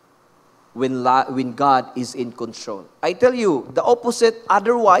begins when God is in control. I tell you, the opposite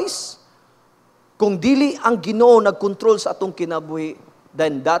otherwise, kung dili ang Ginoo nagkontrol sa atong kinabuhi,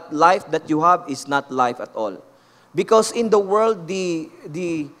 then that life that you have is not life at all. Because in the world, the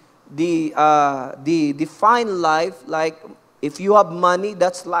define life like if you have money,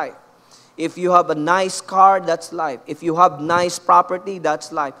 that's life. If you have a nice car, that's life. If you have nice property,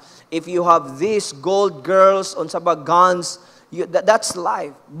 that's life. If you have these gold girls on sabag guns, that's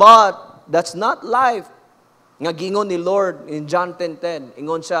life. But that's not life. Nga gingon ni Lord in John 10:10,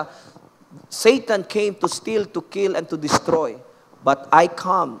 ingon siya, Satan came to steal, to kill, and to destroy. But I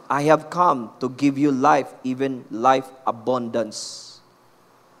have come to give you life, even life abundance.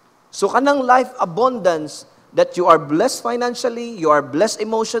 So kanang life abundance, that you are blessed financially, you are blessed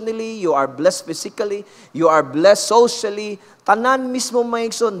emotionally, you are blessed physically, you are blessed socially, tanan mismo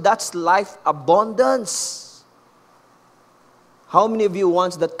maigsoon, that's life abundance. How many of you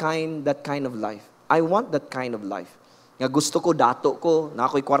wants that kind of life? I want that kind of life. Nga gusto ko dato ko, na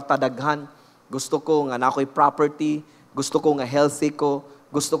ako'y kwarta daghan, gusto ko nga na ako'y property, gusto ko nga healthy ko,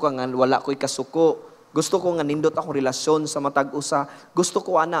 gusto ko nga wala ko'y kasuko, gusto ko nga nindot akong relasyon sa matag usa, gusto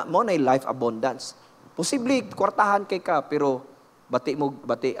ko ana mo na life abundance. Posible kwartahan kay ka, pero bati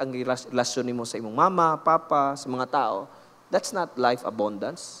ang relasyon nimo sa imong mama, papa, sa mga tao. That's not life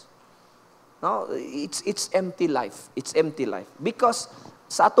abundance. No, it's empty life. It's empty life. Because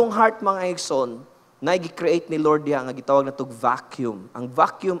sa atong heart mga igsoon, na i-create ni Lord diha nga gitawag na tog vacuum. Ang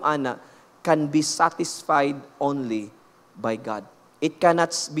vacuum ana can be satisfied only by God. It cannot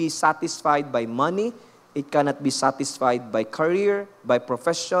be satisfied by money. It cannot be satisfied by career, by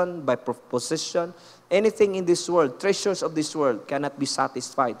profession, by position. Anything in this world, treasures of this world cannot be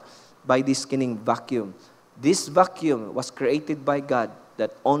satisfied by this kining vacuum. This vacuum was created by God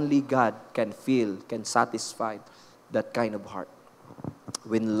that only God can fill, can satisfy that kind of heart.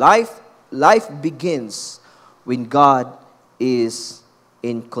 When life begins when God is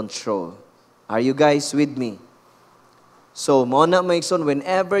in control. Are you guys with me? So, mona maigsoon,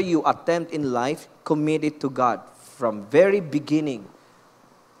 whenever you attempt in life, commit it to God from very beginning.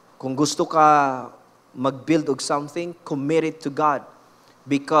 Kung gusto ka mag-build of something, commit it to God.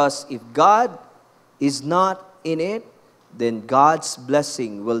 Because if God is not in it, then God's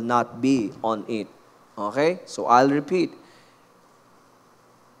blessing will not be on it. Okay? So, I'll repeat.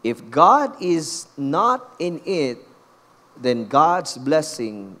 If God is not in it, then God's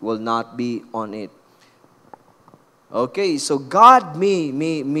blessing will not be on it. Okay, so God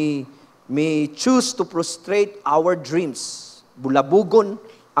may choose to frustrate our dreams. Bulabugon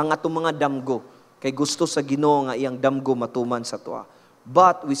ang atong mga damgo. Kay gusto sa Ginoo nga iyang damgo matuman sa tuwa.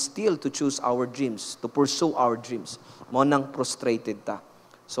 But we still to choose our dreams, to pursue our dreams. Mo nang frustrated ta.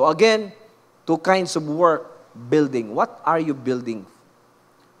 So again, two kinds of work, building. What are you building?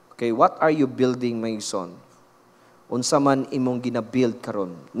 Okay, what are you building, my son? Unsa man imong gina-build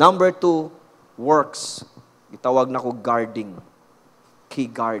karon. Number 2, works. Gitawag na ko guarding. Key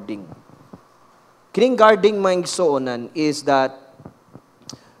guarding. Kining guarding, mga igsoonan, is that,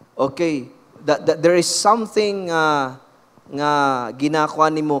 okay, that there is something nga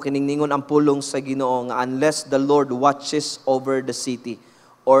ginakuha nimo kining ningon ang pulong sa Ginoo nga unless the Lord watches over the city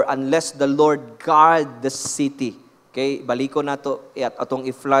or unless the Lord guard the city. Okay, baliko nato at atong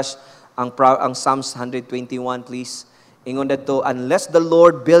i-flash ang Psalms 121, please. Ingon dato, unless the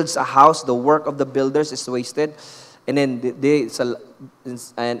Lord builds a house, the work of the builders is wasted. And then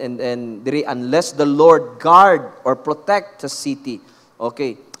unless the Lord guard or protect the city.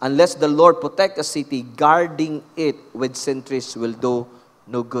 Okay, unless the Lord protect a city, guarding it with sentries will do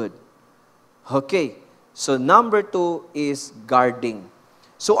no good. Okay, so number 2 is guarding.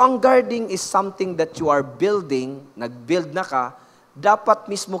 So ang guarding is something that you are building, nag-build na ka, dapat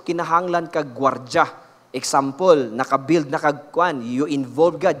mismo kinahanglan ka gwardya. Example, naka-build na kagkuan, you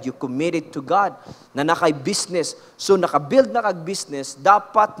involve God, you committed to God, na nakay-business. So naka-build na kag-business,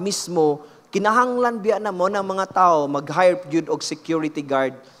 dapat mismo, kinahanglan biya na mo ng mga tao, mag-hire yun og security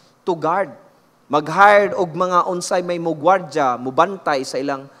guard to guard. Mag-hire og mga unsay may mo gwardya, mo bantay sa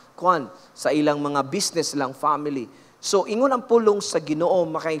ilang kuan, sa ilang mga business, ilang family. So ingon ang pulong sa Ginoo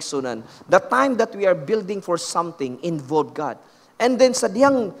makaigsunan, the time that we are building for something, involve God. And then sa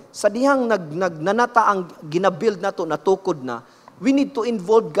dihang nanata ang ginabuild nato natukod na, we need to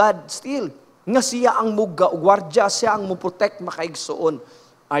involve God still. Nga siya ang gwardya, siya ang mo protect makaigsuon.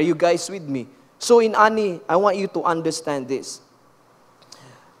 Are you guys with me? So in ani, I want you to understand this.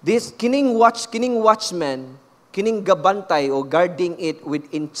 This kining watchman, kining gabantay o guarding it with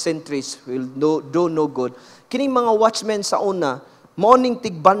sentries will do no good. Kining mga watchmen sa una, morning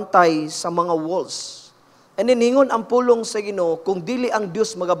tigbantay sa mga walls. And then ingon ang pulong sa Ginoo, kung dili ang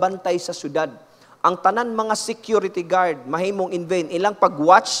Dios magabantay sa syudad, ang tanan mga security guard mahimong in vain. Ilang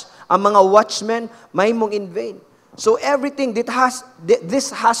pag-watch, ang mga watchmen mahimong in vain. So everything this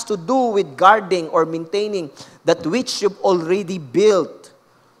has to do with guarding or maintaining that which you've already built.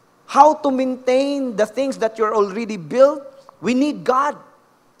 How to maintain the things that you're already built? We need God.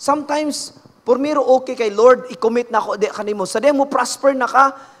 Sometimes, pormiro okay kay Lord, i-commit na ako di kanimo. Sa di mo prosper na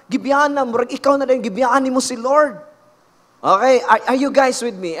ka, gibiyan na, murag ikaw na din, gibiyan mo si Lord. Okay, are you guys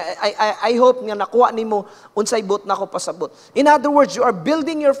with me? I hope nga nakuha nimo unsay bot na ako pasabot. In other words, you are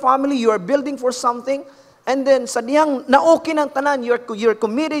building your family, you are building for something, and then sa diyang na-okay ng tanan, you're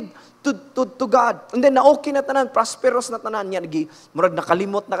committed to God. And then na-okay na tanan, prosperous na tanan, yan, murag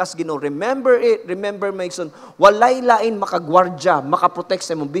nakalimot na kas Ginoo. Remember it, remember my son, walay lain makagwardya, makaprotect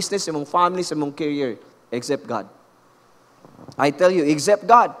sa imong business, sa imong family, sa imong career, except God. I tell you, except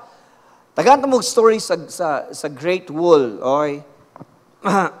God. Tagaan mo story sa Great Wall. Okay?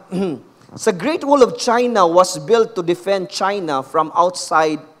 Sa Great Wall of China was built to defend China from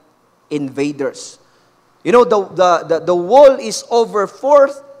outside invaders. You know, the wall is over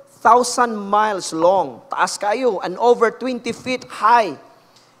 4,000 miles long. Taas kayo, and over 20 feet high.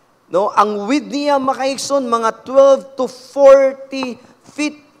 No, ang width niya makaigson mga 12 to 40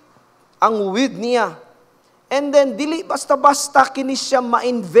 feet ang width niya. And then, dili basta-basta kini siya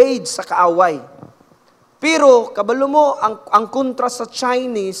ma-invade sa kaaway. Pero, kabalo mo, ang kontra sa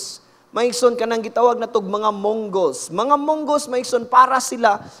Chinese, maigson ka nang gitawag na tog mga Mongols. Mga Mongols, maigson, para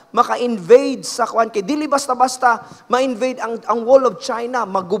sila maka-invade sa kuwan. Kaya dili basta-basta ma-invade ang wall of China.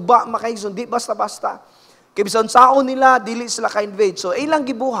 Maguba, makaigson, di basta-basta. Kaya bisan saon nila, dili sila ka-invade. So, ilang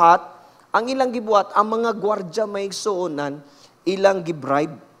gibuhat, ang mga gwardya maigsonan, ilang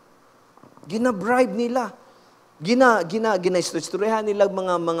gibribe. Gina-bribe nila. Gina-istoryahan nila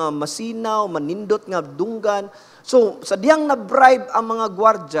mga masinaw, manindot nga dunggan. So, sa diyang na-bribe ang mga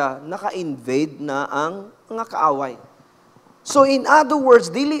gwardya, naka-invade na ang mga kaaway. So, in other words,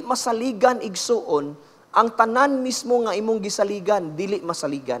 dili masaligan igsuon, ang tanan mismo nga imong gisaligan, dili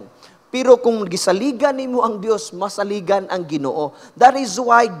masaligan. Pero kung gisaligan nimo ang Dios, masaligan ang Ginoo. That is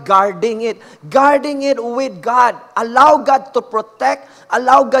why guarding it with God. Allow God to protect,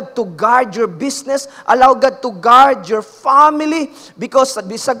 allow God to guard your business, allow God to guard your family, because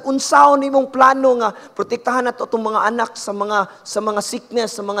bisag unsaon nimong plano nga protektahan nato itong mga anak sa mga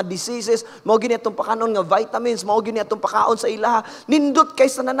sickness, sa mga diseases, mao gini atong pakanon nga vitamins, mao gini atong pakaon sa ilaha, nindot kay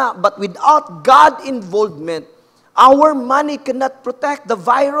sa nana. But without God involvement, our money cannot protect the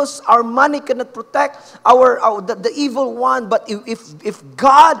virus. Our money cannot protect the evil one. But if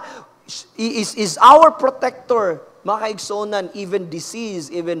God is our protector, mga kaigsonan, even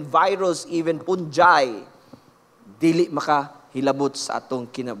disease, even virus, even punjay, dili makahilabot sa atong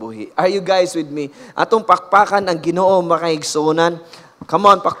kinabuhi. Are you guys with me? Atong pakpakan ang Ginoo, mga kaigsonan.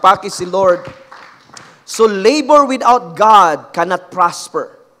 Come on, pakpaki si Lord. So labor without God cannot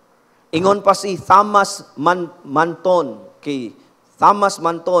prosper. Ingon pa si Thomas Manton. Okay. Thomas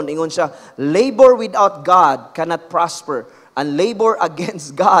Manton, ingon siya, labor without God cannot prosper, and labor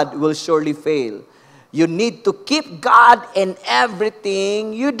against God will surely fail. You need to keep God in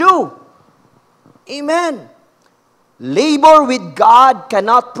everything you do. Amen. Labor with God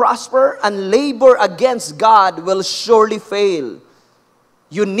cannot prosper, and labor against God will surely fail.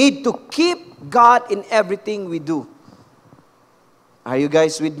 You need to keep God in everything we do. Are you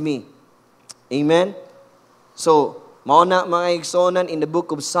guys with me? Amen? So, mauna mga igsonan, in the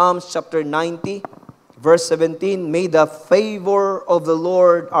book of Psalms chapter 90, verse 17, may the favor of the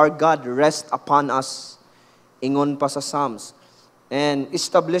Lord our God rest upon us. Ingon pa sa Psalms. And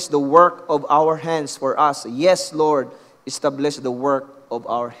establish the work of our hands for us. Yes, Lord, establish the work of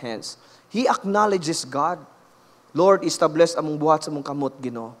our hands. He acknowledges God. Lord, establish among buhat sa mong kamot,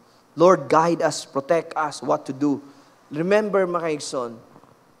 Ginoo. Lord, guide us, protect us, what to do. Remember, mga igsoon,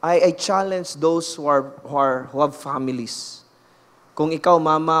 I challenge those who have families. Kung ikaw,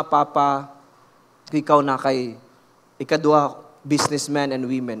 mama, papa, ikaw na kay ikaduha, businessmen and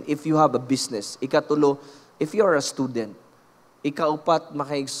women, if you have a business, ikatulo, if you are a student, ikaupat,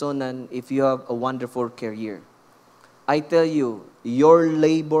 makaigsonan, if you have a wonderful career, I tell you, your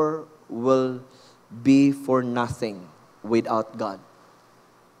labor will be for nothing without God.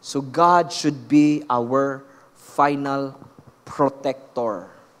 So God should be our final protector.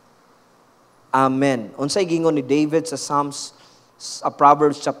 Amen. Unsay gingon ni David sa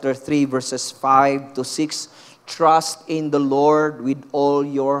Proverbs chapter 3 verses 5 to 6, trust in the Lord with all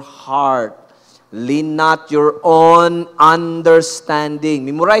your heart. Lean not your own understanding.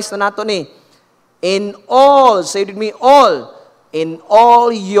 Memorize na nato ni. In all, say with me, all. In all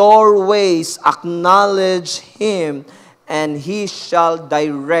your ways acknowledge Him, and He shall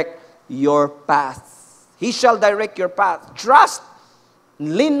direct your path. He shall direct your path. Trust.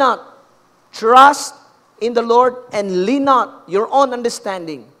 Lean not. Trust in the Lord and lean not your own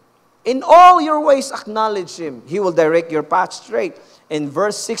understanding. In all your ways acknowledge Him. He will direct your path straight. In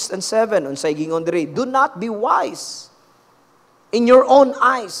verse 6 and 7, unsay gingon diri, do not be wise in your own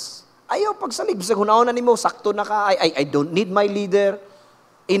eyes. Ayaw pagsalig sa hunaon na nimo, sakto na ka. I don't need my leader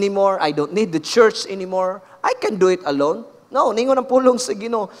anymore. I don't need the church anymore. I can do it alone. No, ningon ang pulong sa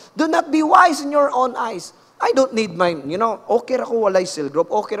Ginoo. Do not be wise in your own eyes. I don't need my, okay ra ko walay cell group,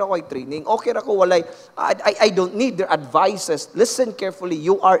 okay ra ko ay training, okay ra ko walay, I don't need their advices. Listen carefully,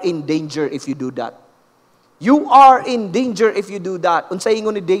 you are in danger if you do that. You are in danger if you do that. Unsay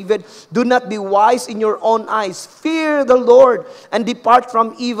ingon ni David, do not be wise in your own eyes. Fear the Lord and depart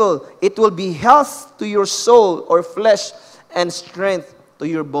from evil. It will be health to your soul or flesh and strength to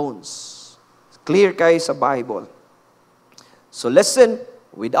your bones. Clear kayo sa Bible. So listen,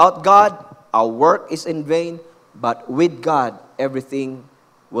 without God, our work is in vain, but with God, everything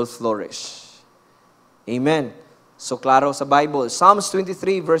will flourish. Amen. So klaro sa Bible. Psalms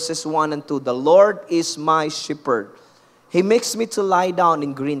 23 verses 1 and 2. The Lord is my shepherd. He makes me to lie down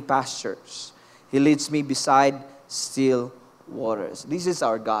in green pastures. He leads me beside still waters. This is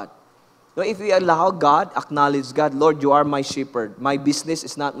our God. Now, if we allow God, acknowledge God, Lord, you are my shepherd. My business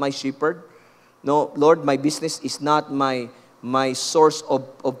is not my shepherd. No, Lord, my business is not my source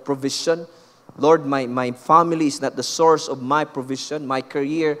of provision. Lord, my family is not the source of my provision, my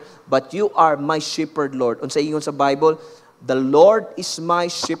career, but you are my shepherd, Lord. Unsay ingon sa Bible, the Lord is my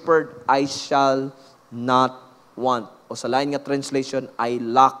shepherd, I shall not want. O sa lain nga translation, I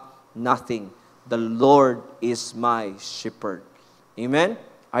lack nothing. The Lord is my shepherd. Amen?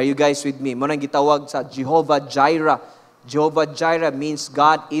 Are you guys with me? Munang gitawag sa Jehovah Jireh. Jehovah Jireh means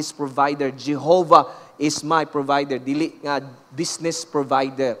God is provider. Jehovah is my provider. Dili nga business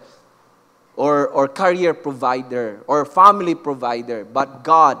provider. Or career provider, or family provider, but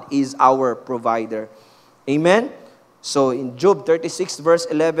God is our provider. Amen? So in Job 36 verse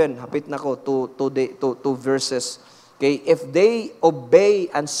 11, hapit na ko, two verses. Okay, if they obey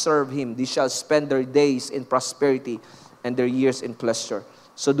and serve Him, they shall spend their days in prosperity and their years in pleasure.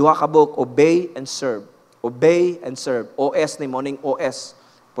 So duha ka buk, obey and serve. Obey and serve. OS ni morning OS.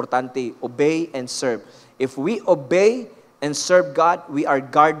 Importante, obey and serve. If we obey and serve God, we are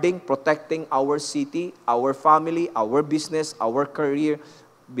guarding, protecting our city, our family, our business, our career.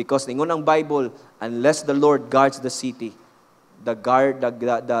 Because ningon ang Bible, unless the Lord guards the city, ang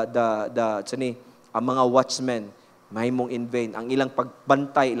mga watchmen, mahimong in vain. Ang ilang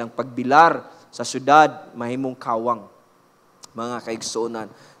pagbantay, ilang pagbilar sa syudad, mahimong kawang. Mga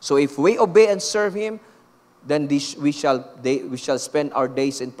kaigsuonan. So if we obey and serve Him, then we shall spend our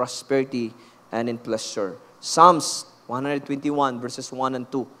days in prosperity and in pleasure. Psalms 121 verses 1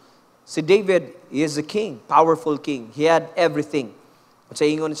 and 2. Si David, he is a king, powerful king. He had everything. Unsa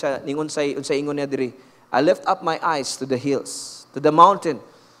ingon niya diri, I lift up my eyes to the hills, to the mountain.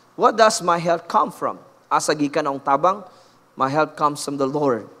 What does my help come from? Asa gikan ang tabang? My help comes from the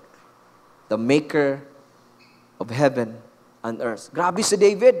Lord, the maker of heaven and earth. Grabe si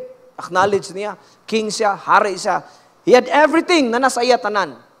David. Acknowledge niya, king siya, hari siya. He had everything na nasa iya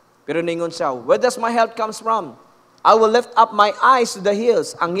tanan. Pero ningon siya, where does my help comes from? I will lift up my eyes to the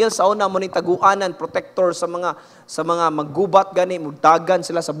hills. Ang hills sa una mo ni taguanan, protector sa mga maggubat gani, mugdagan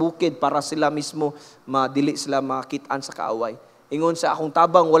sila sa bukid para sila mismo madili sila makitaan sa kaaway. Ingon sa akong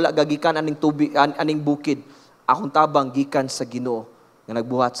tabang wala gagikan aning tubig aning bukid. Akong tabang gikan sa Ginoo nga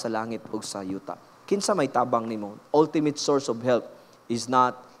nagbuhat sa langit ug sa yuta. Kinsa may tabang nimo? Ultimate source of help is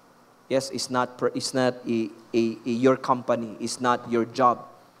not your company, it's not your job,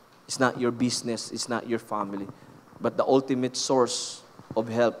 it's not your business, it's not your family. But the ultimate source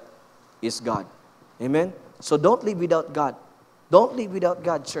of help is God. Amen? So don't live without God. Don't live without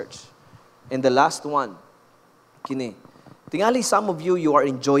God, church. And the last one, kini. Tingali, some of you are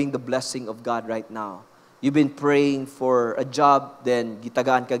enjoying the blessing of God right now. You've been praying for a job, then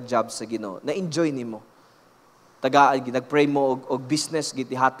gitagaan kag job sa Ginoo. Na-enjoy nimo. Nagpray mo og business,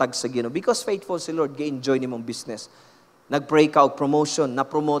 gitihatag sa Ginoo. Because faithful si Lord, gi-enjoy nimong business. Nagpray ka og promotion,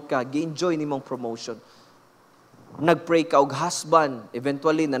 na-promote ka, gi-enjoy nimong promotion. Nagpray ka og husband,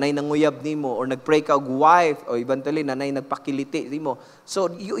 eventually nanay nanguyab nimo, or nagpray ka og wife, or eventually nanay nagpakiliti nimo.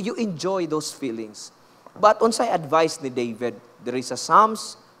 So you enjoy those feelings. But unsay advice ni David? There is a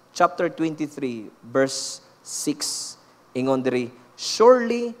Psalms chapter 23 verse 6. Ingon diri,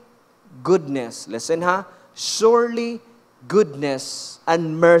 surely goodness, listen ha, surely goodness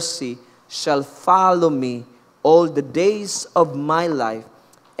and mercy shall follow me all the days of my life,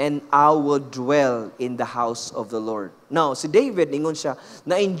 and I will dwell in the house of the Lord. Now, si David, ingon siya,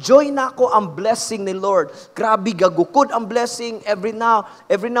 na-enjoy na ako ang blessing ni Lord. Grabe, gagukod ang blessing every now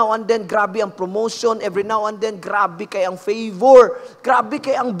and then. Grabe ang promotion, every now and then. Grabe kay ang favor. Grabe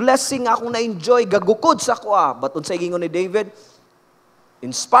kay ang blessing akong na-enjoy. Gagukod sa ko. But unsay gingon ni David, in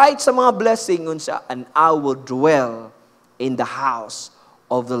spite sa mga blessing, unsa, and I will dwell in the house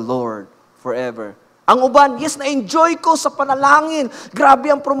of the Lord forever. Ang uban, yes, na-enjoy ko sa panalangin. Grabe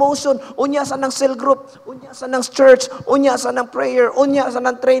ang promotion. Unya sa ng cell group, unya sa ng church, unya sa ng prayer, unya sa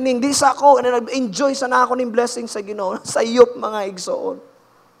ng training. Di sa ako, nag-enjoy sa na ako ng blessing sa Ginoo. Sayop mga igsoon.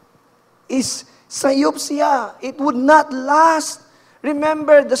 Sayop siya. It would not last.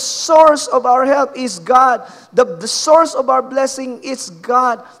 Remember, the source of our help is God. The source of our blessing is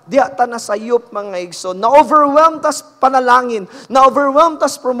God. Diya ta nasayop mga igso. Na-overwhelmed tas panalangin. Na-overwhelmed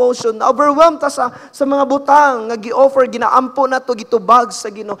tas promotion. Na-overwhelmed tas sa mga butang nga gi-offer, ginaampo na to, gitubag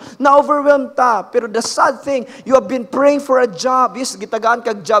sa Ginoo. Na-overwhelmed ta. Pero the sad thing, you have been praying for a job. Yes, gitagaan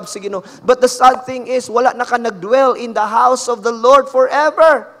kag job sa Ginoo. But the sad thing is, wala na ka nagdwell in the house of the Lord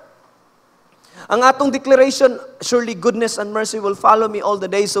forever. Ang atong declaration, surely goodness and mercy will follow me all the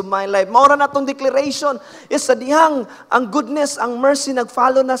days of my life. Maura na atong declaration is sa dihang ang goodness, ang mercy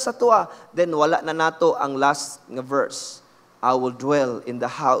nag-follow na sa tuwa. Then wala na nato ang last nga verse. I will dwell in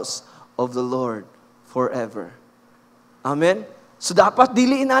the house of the Lord forever. Amen? So dapat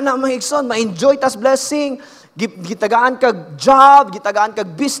diliin na mga igsoon, ma-enjoy tas blessing. Gitagaan kag job, gitagaan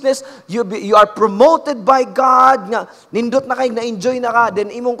kag business, you are promoted by God, nga nindot na kay na-enjoy na ka, then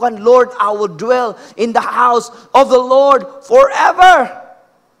imong kan, Lord, I will dwell in the house of the Lord forever.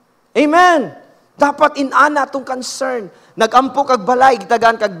 Amen. Dapat inana tong concern. Nagampo kag balay,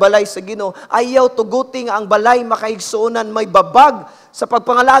 gitagaan kag balay sa Ginoo. Ayaw tuguti nga ang balay makaigsuonan, may babag sa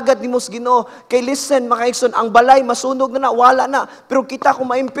pagpangalagad ni Mos Ginoo. Kay listen, makaigsuon, ang balay masunog na wala na. Pero kita kung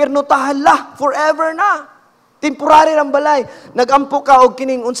maimpirno tahala, forever na. Temporary lang balay. Nagampo ka og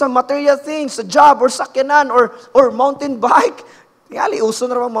kining unsang material things, sa job or sakyanan or mountain bike. Tingali uso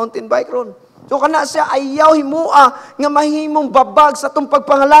na ra mountain bike ron. So kana siya ayaw himua nga mahimong babag sa tong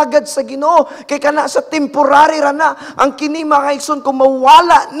pagpangalagad sa Ginoo kay kana sa temporary ra na ang kini makaigsoon kung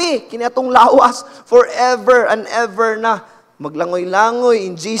mawala ni kini atong lawas forever and ever na maglangoy-langoy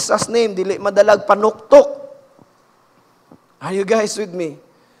in Jesus name dili madalag panuktok. Are you guys with me?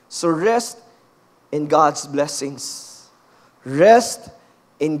 So rest in God's blessings. Rest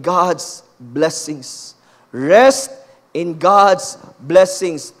in God's blessings. Rest in God's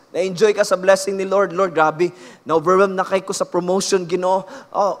blessings. Na-enjoy ka sa blessing ni Lord. Lord, grabe. Na-overwhelm na kayo ko sa promotion, Ginoo.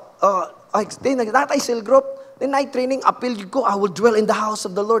 Natay cell group. Then I training, appeal ko, I will dwell in the house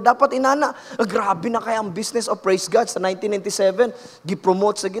of the Lord. Dapat inana, grabe na kaya ang business of Praise God sa 1997.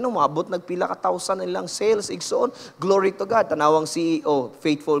 Gi-promote sa Ginoo. Maabot nagpila ka 1,000 nilang sales, igsoon. Glory to God. Tanawang CEO.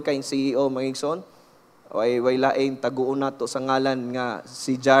 Faithful kayong CEO, mga igsoon. Way laing taguon na to sa ngalan nga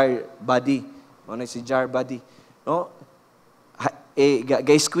si Jar Buddy. Ano si Jar Buddy? No?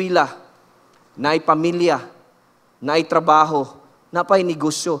 Gaiskwila, naay pamilya, naay trabaho, napay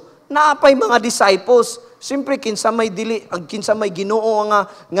negosyo, napay mga disciples. Siyempre, kinsa may Ginoo nga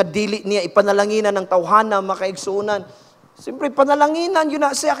dili niya ipanalanginan ng tawhana, makaigsuunan. Siyempre, panalanginan, yun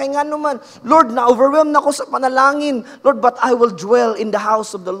na siya, kay nga naman, Lord, na-overwhelm na ako sa panalangin. Lord, but I will dwell in the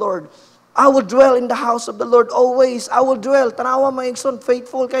house of the Lord. I will dwell in the house of the Lord always. I will dwell. Tanawa, mga igsoon,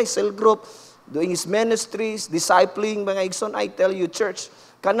 faithful kay cell group, doing His ministries, discipling, mga igsoon, I tell you, church,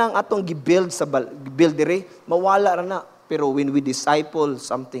 kanang atong gibuild sa buildere, mawala ra na. Pero when we disciple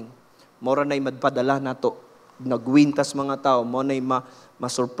something, mora na'y madpadala na to, nagwintas mga tao, mo na'y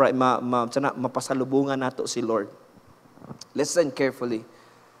mapasalubungan na to si Lord. Listen carefully.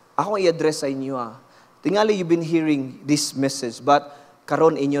 Ako i-address sa inyo Tingali you've been hearing this message, but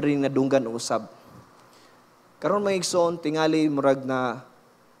karon inyo rin nadunggan usab. Karon mga igsoon, tingali murag na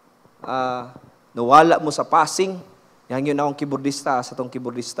nawala mo sa passing. Yan yun akong keyboardista, sa tong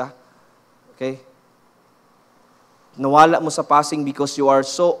keyboardista. Okay? Nawala mo sa passing because you are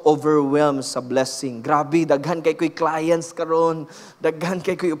so overwhelmed sa blessing. Grabe, daghan kay ko'y clients karon, daghan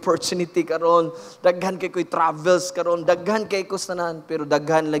kay ko'y opportunity karon, daghan kay ko'y travels karon, daghan kay ko sanan, pero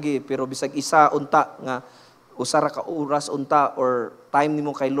daghan lagi, pero bisag isa unta nga usara ka oras unta or time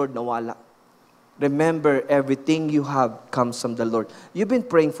nimo kay Lord nawala. Remember, everything you have comes from the Lord. You've been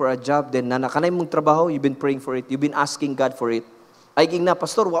praying for a job, then kanay mong trabaho, you've been praying for it, you've been asking God for it. Ay na,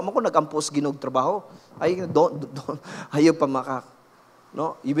 Pastor, wa mo ko nagampos ginog trabaho. Don't ayaw pa maka.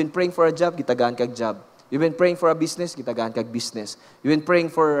 No? You've been praying for a job, gitagaan kag job. You've been praying for a business, gitagaan kag business. You've been praying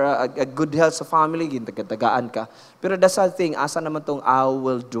for a good health sa family, gitagaan ka. Pero the sad thing, asa naman tong I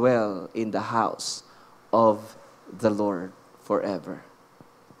will dwell in the house of the Lord forever.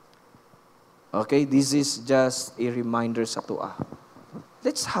 Okay, this is just a reminder sa tua.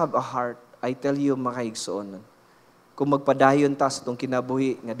 Let's have a heart. I tell you, makaigsoon. Kung magpadayon ta sa itong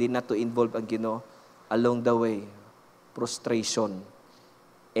kinabuhi, nga di na to involve ang Ginoo, along the way, frustration,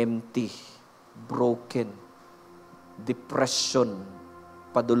 empty, broken, depression,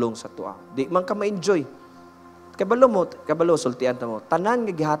 padulong sa tua. Di man ka ma-enjoy. Kabalo, sultian ta mo. Tanan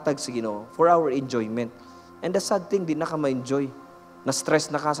nga gihatag sa Ginoo for our enjoyment. And the sad thing, di na ka ma-enjoy. Na-stress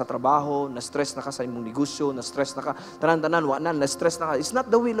na ka sa trabaho, na-stress na ka sa imong negosyo, na-stress na ka, tanan-tanan, na-stress na ka. It's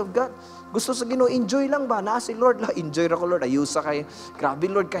not the will of God. Gusto sa Ginoo, enjoy lang ba? Naa si Lord, enjoy ra ko Lord, ayusa kay, grabe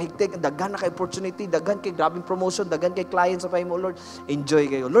Lord, kahigtig, daghan na kay opportunity, daghan kay grabing promotion, daghan kay clients sa pay mo Lord, enjoy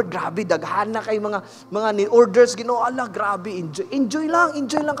kayo. Lord, grabe, daghan na kay mga orders, Ginoo, ala, grabe, enjoy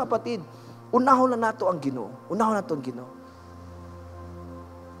lang kapatid. Unahon na nato ang Ginoo. Unahon nato ang Ginoo.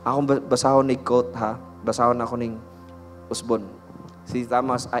 Akong basahon ni quote basahon ako ning Usbon. Si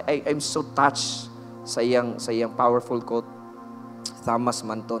Thomas, I'm so touched sa iyang powerful quote. Thomas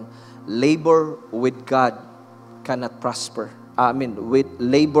Manton, labor with God cannot prosper. With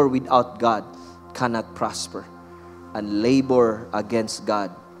labor without God cannot prosper. And labor against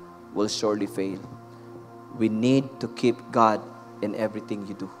God will surely fail. We need to keep God in everything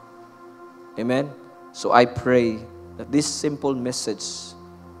you do. Amen? So I pray that this simple message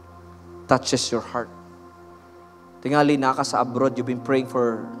touches your heart. Tingali, naka sa abroad, you've been praying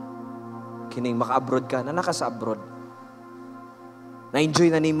for kining maka-abroad ka, naka sa abroad. Na-enjoy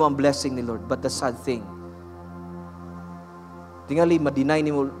na nimo ang blessing ni Lord. But the sad thing, tingali, ma-deny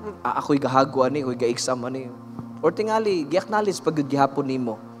nimo, ako'y gahago ani, ako'y ga-exam ani. Or tingali, gi-acknowledge pag gihapon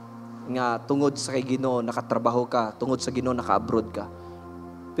nimo, nga tungod sa kay Ginoo nakatrabaho ka, tungod sa Ginoo naka-abroad ka.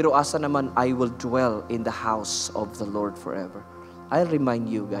 Pero asa naman, I will dwell in the house of the Lord forever. I'll remind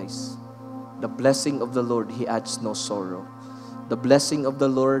you guys, the blessing of the Lord, He adds no sorrow. The blessing of the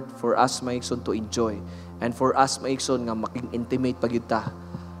Lord for us maigsoon to enjoy, and for us maigsoon nga making intimate pag ta.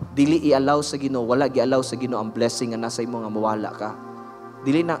 Dili i-allow sa Ginoo, wala gi-allow sa Ginoo ang blessing nga nasa imo nga mawala ka.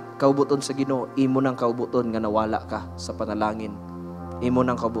 Dili na kaubuton sa Ginoo, imo nang kaubuton nga nawala ka sa panalangin. Imo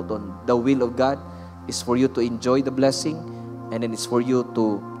nang kaubuton. The will of God is for you to enjoy the blessing, and then it's for you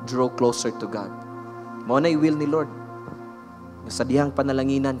to draw closer to God. Mao na will ni Lord. Sa dihang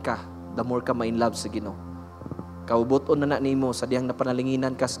panalanginan ka, the more ka ma-in love sa Ginoo. Kaubuton na nimo sa dihang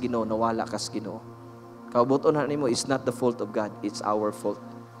napanalanginan ka sa Ginoo, nawala ka sa Ginoo. Kaubuton na nimo is not the fault of God, it's our fault.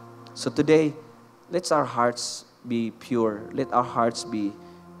 So today, let's our hearts be pure. Let our hearts be,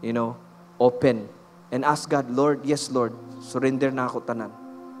 open. And ask God, Lord, yes, Lord, surrender na ako tanan.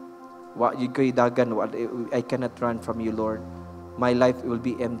 Wa yun ko'y dagan, I cannot run from you, Lord. My life will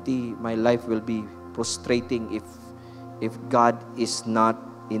be empty. My life will be frustrating if God is not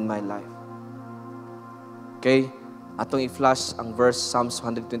in my life. Okay? Atong i-flash ang verse, Psalms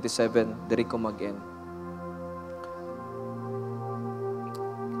 127, diri ko mag-end.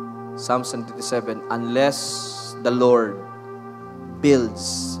 Psalms 127, unless the Lord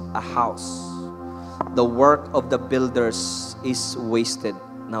builds a house, the work of the builders is wasted.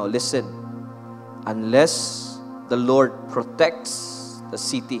 Now listen, unless the Lord protects the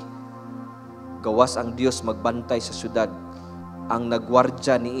city, gawas ang Dios magbantay sa syudad, ang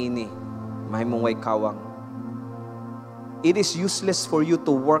nagwardya niini mahimong way kawang. It is useless for you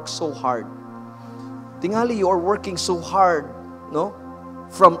to work so hard. Tingali, you are working so hard, no?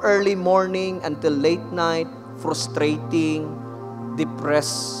 From early morning until late night, frustrating,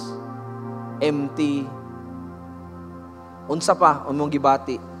 depressed, empty. Unsa pa umong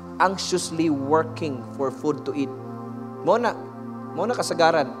gibati? Anxiously working for food to eat. Mo na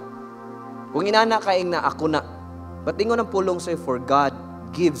kasagaran. Kung inana kaing na ako na. Batingon ang pulong sa'yo, for God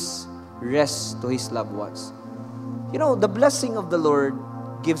gives rest to His loved ones. The blessing of the Lord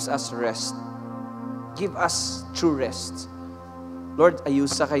gives us rest. Give us true rest. Lord,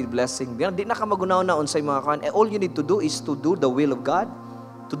 ayusa kay blessing. Di na ka magunaw na unsay mga kan. All you need to do is to do the will of God,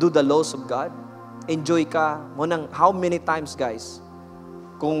 to do the laws of God. Enjoy ka. Mo nang how many times, guys?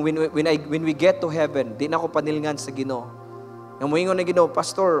 Kung when we get to heaven, di na ko panilngan sa Ginoo. Ang moingon na Ginoo,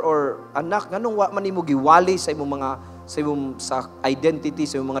 pastor or anak, nganong wa man nimo giwali sa imong sa identity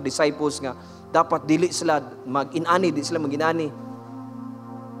sa imong mga disciples nga dapat dili sila mag-inani, di sila mag-inani.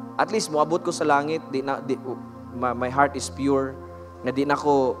 At least moabot ko sa langit, my heart is pure. Nga di na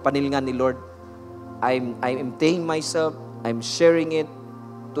ko panilngan ni Lord. I'm emptying myself. I'm sharing it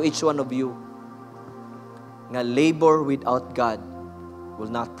to each one of you. Nga labor without God will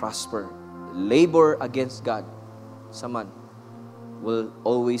not prosper. Labor against God, saman, will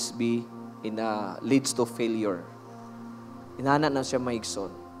always be leads to failure. Inana na siya maigson.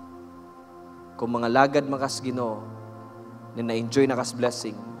 Kung mga lagad makas Ginoo na na-enjoy na kas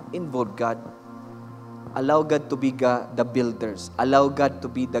blessing, involve God. Allow God to be the builders. Allow God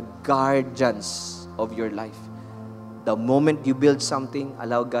to be the guardians of your life. The moment you build something,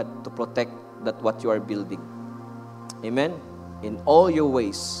 allow God to protect what you are building. Amen? In all your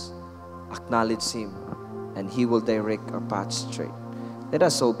ways, acknowledge Him, and He will direct our path straight. Let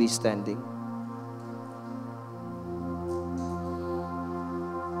us all be standing.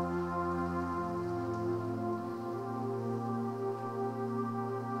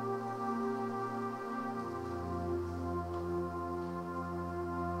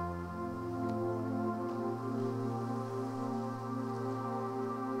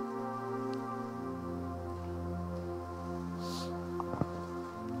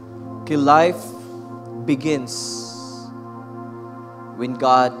 Life begins when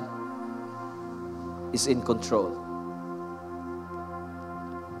God is in control.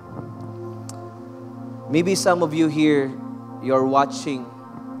 Maybe some of you here, you're watching,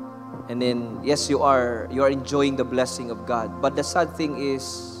 and then yes, you are enjoying the blessing of God. But the sad thing is,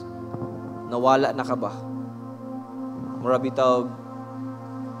 nawala na ka ba? Murabi tawag,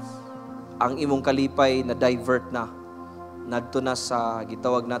 ang imong kalipay na divert na. Nadto na sa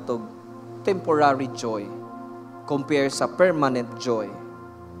gitawag natog temporary joy compare sa permanent joy.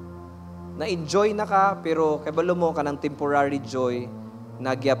 Na-enjoy na ka, pero kabalo mo ka ng temporary joy,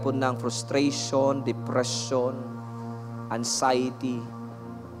 nagyapon ng frustration, depression, anxiety.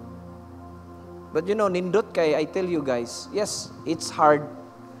 But nindot kay, I tell you guys, yes, it's hard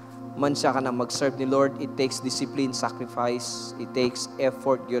man siya ka na mag-serve ni Lord. It takes discipline, sacrifice, it takes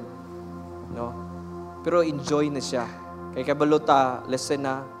effort, yun. Pero enjoy na siya. Kay kabalota, listen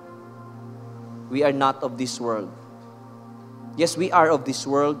na, we are not of this world. Yes, we are of this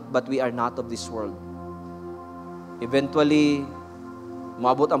world, but we are not of this world. Eventually,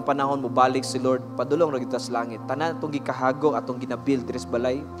 maabot ang panahon, mubalik si Lord, padulong ra sa langit. Tanan itong gikahago, atong ginabuild, diris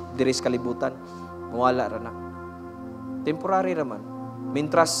balay, diris kalibutan, mawala ra na. Temporary raman.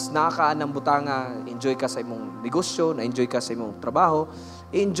 Mintras nakakaan ng butanga, enjoy ka sa imong negosyo, na-enjoy ka sa imong trabaho,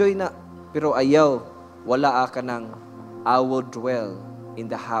 enjoy na. Pero ayaw, wala ka ng, I will dwell in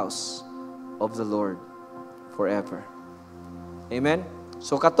the house of the Lord forever. Amen?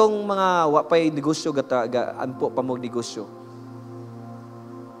 So katong mga wapay negosyo, ampo pa mo negosyo,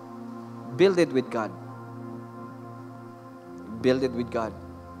 build it with God. Build it with God.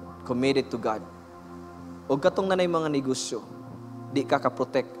 Commit it to God. O katong nanay mga negosyo, di ka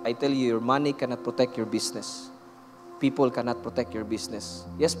ka-protect. I tell you, your money cannot protect your business. People cannot protect your business.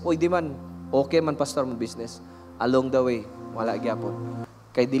 Yes, pwede man. Okay man, pastor, mo business. Along the way, wala gyapon.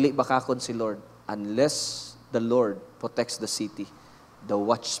 Kay dili bakakon si Lord. Unless the Lord protects the city, the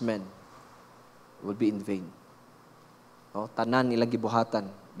watchman will be in vain. O, tanan nila gibuhatan,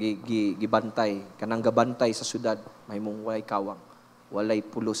 gibantay. Kanang gabantay sa syudad, may mong walay kawang. Walay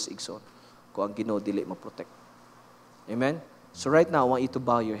pulos igsoon. Kung ang Ginoo dili ma-protect. Amen? So right now, I want you to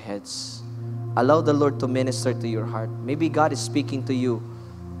bow your heads. Allow the Lord to minister to your heart. Maybe God is speaking to you.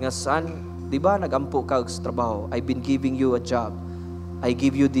 Nga saan, di ba nagampo ka sa trabaho? I've been giving you a job. I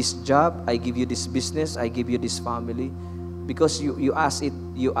give you this job. I give you this business. I give you this family. Because you ask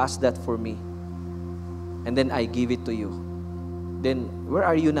that for me. And then I give it to you. Then, where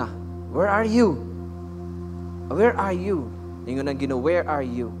are you na? Where are you? Where are you? Ingon ang Ginoo, where are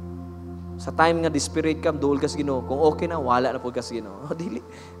you? Sa time nga desperate ka, duol ka sa Ginoo. Kung okay na, wala na po ka sa Ginoo. Oh,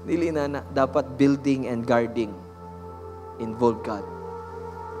 dili na. Dapat building and guarding. Involve God.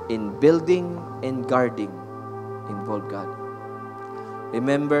 In building and guarding, involve God.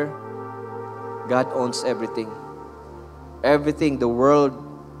 Remember, God owns everything. Everything, the world,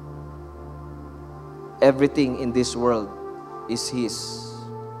 everything in this world is His.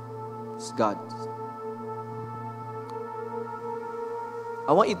 It's God.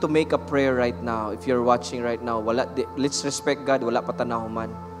 I want you to make a prayer right now. If you're watching right now, let's respect God. Wala pa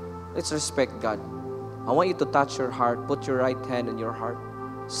tanahuman. Let's respect God. I want you to touch your heart. Put your right hand on your heart.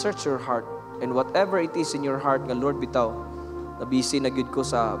 Search your heart. And whatever it is in your heart, nga Lord, bitaw, nabisi na gid ko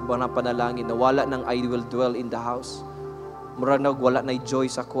sa mga panalangin, na wala nang I will dwell in the house. Murag wala na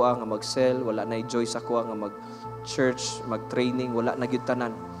joy sa kuha nga mag-sell, wala na joy sa kuha nga mag-church, mag-training, wala na gyud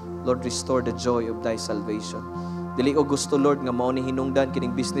tanan. Lord, restore the joy of thy salvation. Dili ko gusto, Lord, nga mao ni hinungdan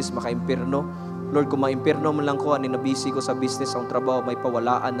kining business maka-impierno. Lord, kung ma-impierno man lang ko, ani nabisi ko sa business, ang trabaho, may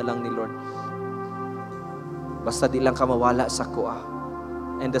pawalaan na lang ni Lord. Basta di lang ka mawala sa kuha.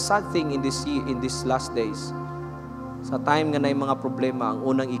 And the sad thing in this last days, sa time nga na yung mga problema, ang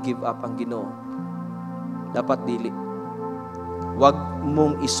unang i-give up ang Ginoo. Dapat dili. Huwag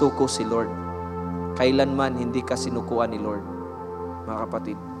mong isuko si Lord. Kailanman hindi ka sinukuan ni Lord. Mga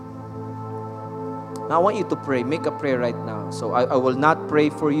kapatid. Now, I want you to pray. Make a prayer right now. So I will not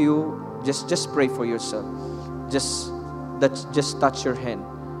pray for you. Just pray for yourself. Just touch your hand.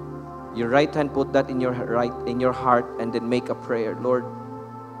 Your right hand, put that in your heart, and then make a prayer. Lord,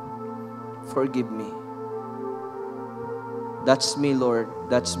 forgive me. That's me, Lord.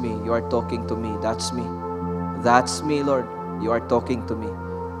 That's me. You are talking to me. That's me. That's me, Lord. You are talking to me.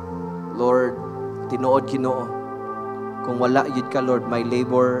 Lord, tinuod Ginoo. Kung wala yun ka, Lord, my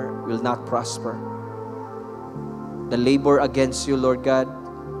labor will not prosper. The labor against you, Lord God,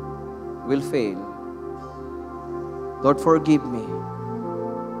 will fail. Lord, forgive me.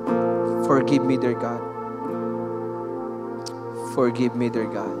 Forgive me, dear God. Forgive me, dear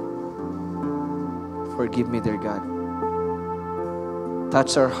God. Forgive me, dear God.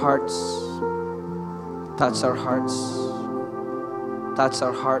 Touch our hearts. Touch our hearts. Touch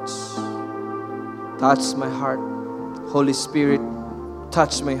our hearts. Touch my heart. Holy Spirit,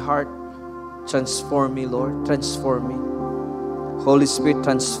 touch my heart. Transform me, Lord. Transform me. Holy Spirit,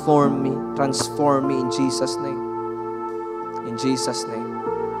 transform me. Transform me in Jesus' name. In Jesus' name.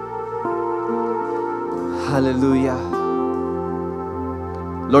 Hallelujah.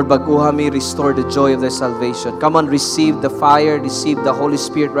 Lord, baguha mi, restore the joy of thy salvation. Come on, receive the fire, receive the Holy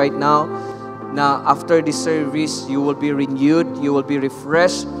Spirit right now. Now, after this service, you will be renewed, you will be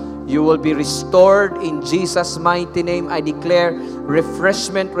refreshed, you will be restored in Jesus' mighty name. I declare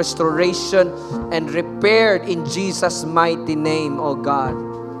refreshment, restoration, and repaired in Jesus' mighty name, oh God.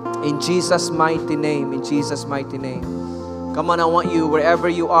 In Jesus' mighty name, in Jesus' mighty name. Come on, I want you, wherever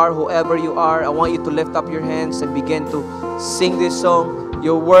you are, whoever you are, I want you to lift up your hands and begin to sing this song.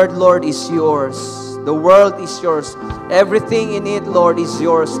 Your word, Lord, is yours. The world is yours. Everything in it, Lord, is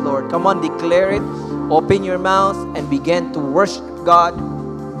yours, Lord. Come on, declare it. Open your mouth and begin to worship God.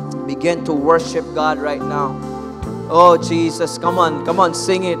 Begin to worship God right now. Oh, Jesus, come on,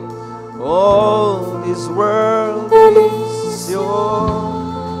 sing it. Oh, this world is yours.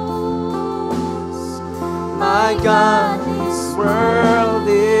 My God is world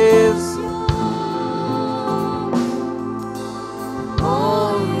is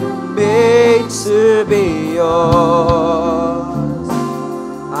all you made to be yours.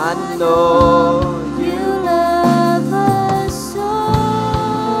 I know you love us so.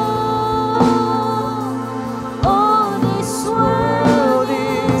 All this world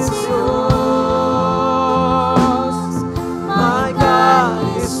is yours. My God,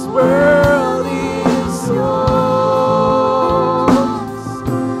 this world is yours.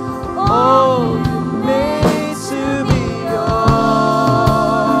 All you made to be yours.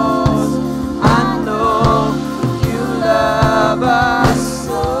 I know you love us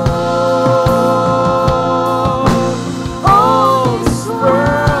so. All this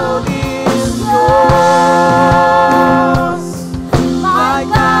world is yours. My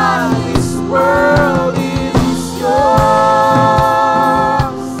God, this world is yours.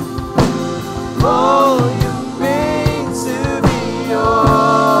 All you made to be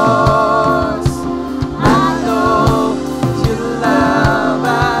yours. I know you love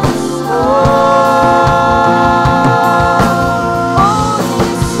us so. All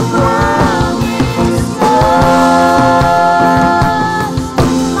this world is yours.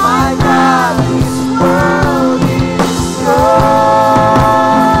 My God, this world is yours.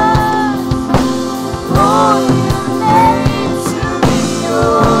 All you made to be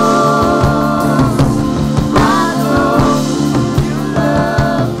yours. I know you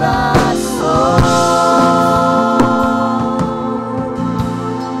love us so.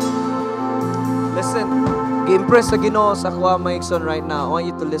 Listen, gi-impress sa Ginoo sa kuha maigsoon right now. I want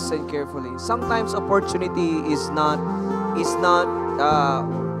you to listen carefully. Sometimes opportunity is not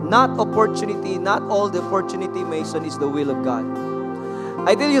opportunity. Not all the opportunity mason is the will of God.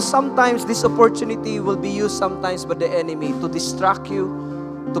 I tell you, sometimes this opportunity will be used sometimes by the enemy to distract you,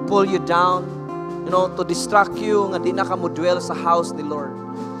 to pull you down, to distract you nga di na ka mo dwell sa house ni Lord.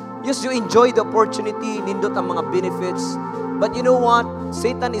 Yes, you enjoy the opportunity, nindot ang mga benefits, but you know what?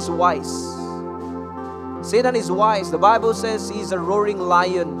 Satan is wise. Satan is wise. The Bible says he is a roaring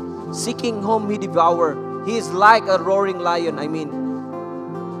lion, seeking whom he devour. He is like a roaring lion,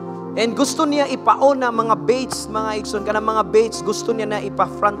 And gusto niya ipaona mga baits, mga igsoon, kanang mga baits, gusto niya na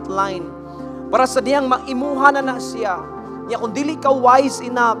ipa-frontline. Para sa diyang maimuha na siya. Niya, kung dili ka wise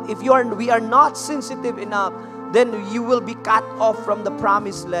enough, we are not sensitive enough, then you will be cut off from the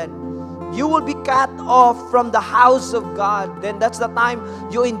promised land. You will be cut off from the house of God. Then that's the time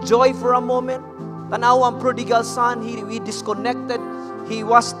you enjoy for a moment. Tanaw ang prodigal son, he disconnected. He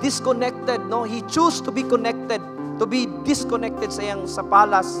was disconnected. No, he chose to be connected, to be disconnected sa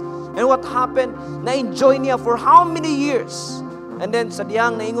palace. And what happened? Na-enjoy niya for how many years? And then sa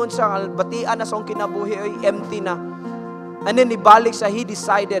diyang naingon siya, batian na sa kinabuhi, empty na. And then ibalik siya, he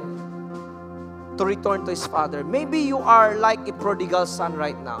decided to return to his father. Maybe you are like a prodigal son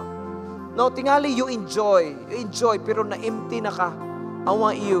right now. No, tingali you enjoy, pero na-empty na ka. I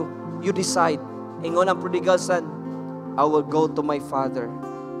want you decide. Ingon ang prodigal son, I will go to my father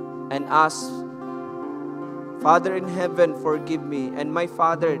and ask, Father in heaven, forgive me. And my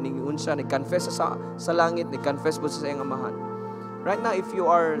father, ningun siya, nag-confess sa langit, nag-confess po sa iyang amahan. Right now, if you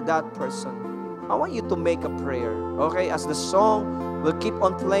are that person, I want you to make a prayer. Okay? As the song will keep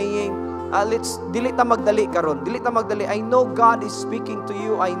on playing, dili ta magdali karon. Dili ta magdali. I know God is speaking to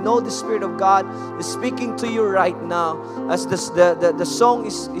you. I know the Spirit of God is speaking to you right now. As the song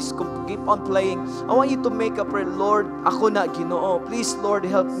is keep on playing, I want you to make a prayer. Lord, ako na Ginoo. Please, Lord,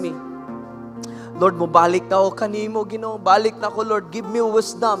 help me. Lord, mo balik na ako kanimo, Ginoo. Balik na ako, Lord. Give me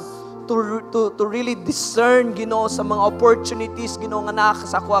wisdom to really discern, Ginoo, sa mga opportunities, Ginoo, nga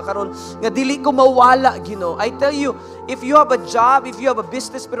nakasakwa karon. Nga dili ko mawala, Ginoo. I tell you, if you have a job, if you have a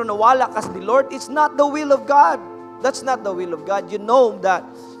business, pero nawala kas ni Lord, it's not the will of God. That's not the will of God. You know that.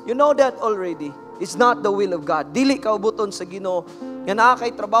 You know that already. It's not the will of God. Dili ka ubuton sa Ginoo. Nga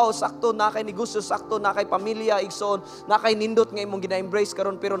nakay trabaho sakto, nakay negosyo sakto, nakay pamilya igsoon, nakay nindot nga imong gina-embrace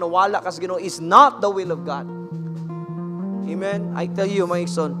karon pero nawala kas Ginoo, is not the will of God. Amen. I tell you, my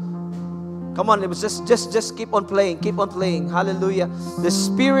igsoon. Come on, just keep on playing, keep on playing. Hallelujah. The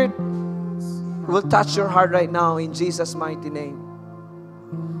Spirit will touch your heart right now in Jesus' mighty name.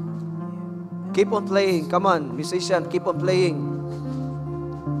 Keep on playing. Come on, musician, keep on playing.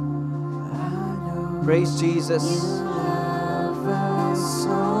 Praise Jesus.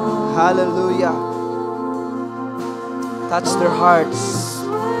 Hallelujah. Touch their hearts.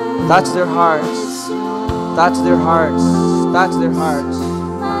 Touch their hearts. Touch their hearts. Touch their hearts.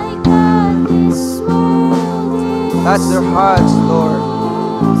 Touch their hearts, Lord.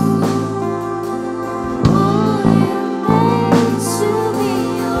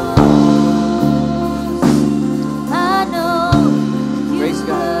 I know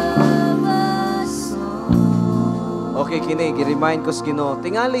kini, gi-remind ko sa Ginoo.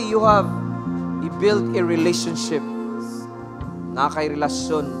 Tingali, you have i-build a relationship. Nakakay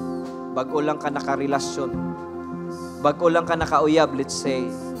relasyon. Bago lang ka nakarelasyon. Bago lang ka nakauyab, let's say.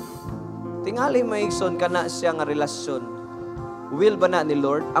 Tingali, maigson ka na siya nga relasyon. Will ba na ni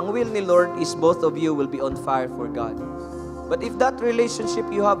Lord? Ang will ni Lord is both of you will be on fire for God. But if that relationship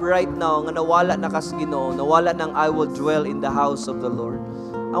you have right now, nga nawala na kas Ginoo, nawala ng I will dwell in the house of the Lord,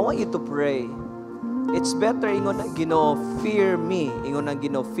 I want you to pray. It's better, ingon ang Ginoo, fear me. Ingon ang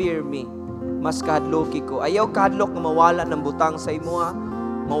Ginoo, fear me. Mas kahadloki ko. Ayaw kahadlok nga mawala ng butang sa imo, ha?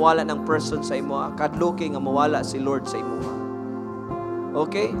 Mawala ng person sa imo, ha? Kahadloki nga mawala si Lord sa imo, ha?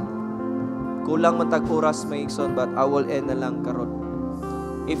 Okay? Kulang man tag oras, maigson, but I will end na lang karon.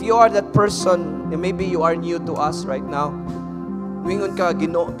 If you are that person, and maybe you are new to us right now, wingon ka,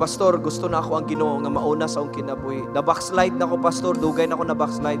 Ginoo, Pastor, gusto na ako ang Ginoo nga mauna sa akong kinabuhi. Na-backslide na ako, Pastor, dugay na ako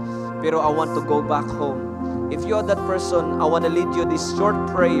na-backslide, pero I want to go back home. If you are that person, I want to lead you this short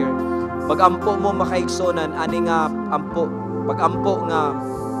prayer. Pag-ampo mo makaigsonan, ani nga ampo, pag-ampo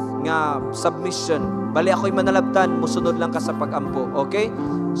nga submission. Bali ako'y manalabtan, musunod lang ka sa pag-ampo, okay?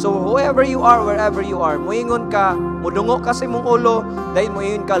 So whoever you are, wherever you are, muingon ka, mudungo ka sa imong ulo, dahil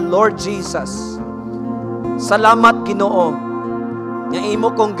muingon ka, Lord Jesus, salamat Ginoo, nga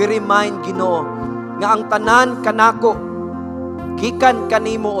imo kong gi-remind Ginoo, nga ang tanan kanako, gikan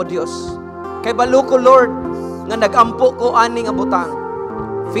kanimo o Dios. Kay balo ko Lord, nga nagampo ko ani nga butang.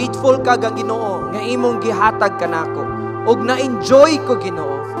 Faithful ka ga Ginoo, nga imong gihatag kanako, ug na-enjoy ko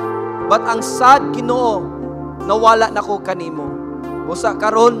Ginoo. But ang sad Ginoo, nawala na ko kanimo. Usa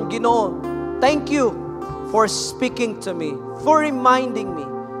karon Ginoo, thank you for speaking to me, for reminding me.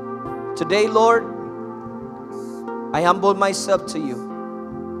 Today Lord, I humble myself to you.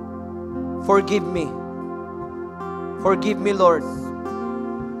 Forgive me. Forgive me, Lord.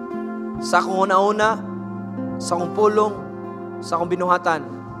 Sa akong una-una, sa akong pulong, sa akong binuhatan.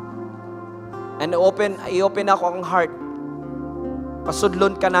 And i-open ako ang heart.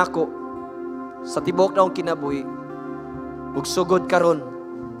 Pasudlon ka na ako sa tibok na akong kinabuhi. Ug sugod karon,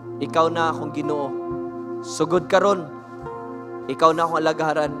 ikaw na akong Ginoo. Sugod karon, ikaw na akong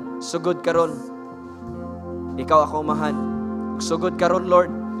alagaran. Sugod karon, ikaw akong mahan. Sugod karon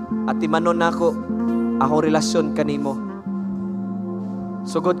Lord, at timanon nako akong relasyon kanimo.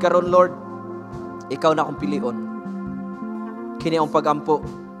 Sugod karon Lord, ikaw na akong pilion. Kini ang pag-ampo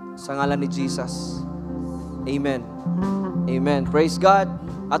sa ngalan ni Jesus. Amen. Amen. Praise God.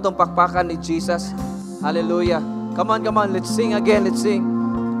 Atong pakpakan ni Jesus. Hallelujah. Come on, let's sing again, let's sing.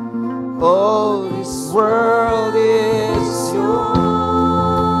 Oh, this world is yours.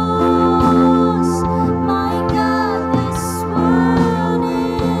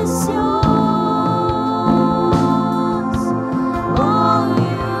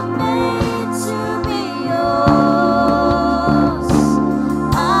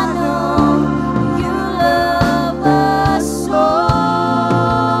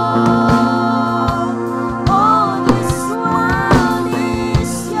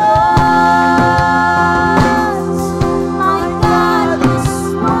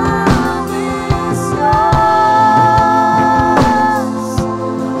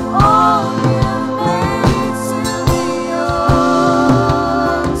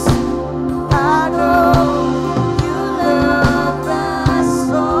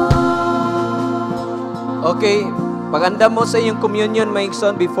 Okay, paganda mo sa iyong communion,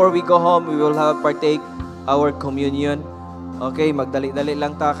 Maigson, before we go home, we will have partake our communion. Okay, magdali-dali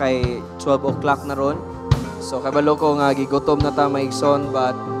lang ta kay 12 o'clock na ron. So, kabalo ko nga, gigutom na ta, Maigson,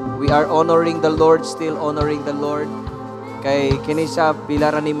 but we are honoring the Lord, still honoring the Lord. Kay kini siya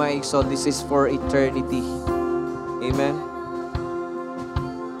pilaran ni Maigson, this is for eternity. Amen.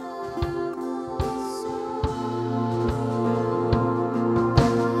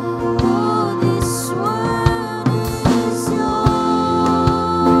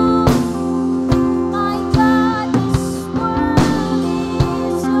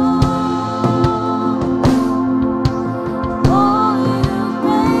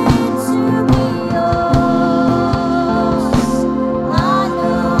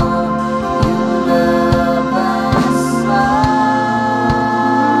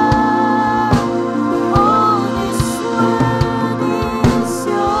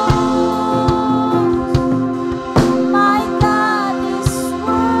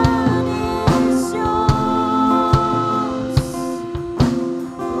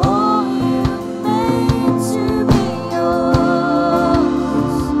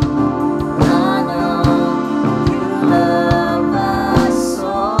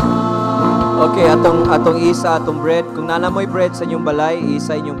 Okay, atong isa, atong bread. Kung nanamoy bread sa inyong balay,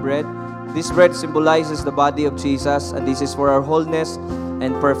 isa inyong bread. This bread symbolizes the body of Jesus, and this is for our wholeness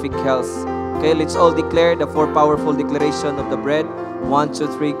and perfect health. Okay, let's all declare the 4 powerful declaration of the bread. 1, 2,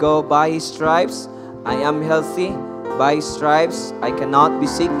 3, go. By His stripes, I am healthy. By His stripes, I cannot be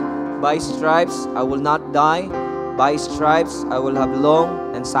sick. By His stripes, I will not die. By His stripes, I will have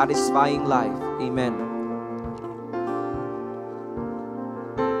long and satisfying life. Amen.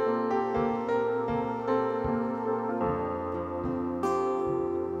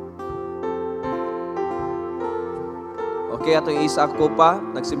 Okay, ato yung isa ko pa,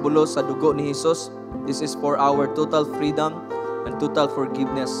 nagsimbolo sa dugo ni Jesus. This is for our total freedom and total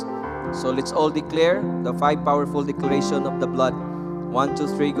forgiveness. So let's all declare the 5 powerful declaration of the blood. 1,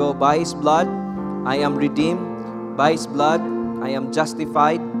 2, 3, go. By His blood, I am redeemed. By His blood, I am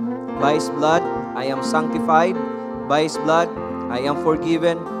justified. By His blood, I am sanctified. By His blood, I am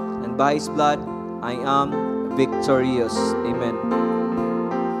forgiven. And by His blood, I am victorious. Amen.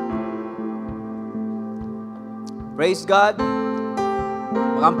 Praise God.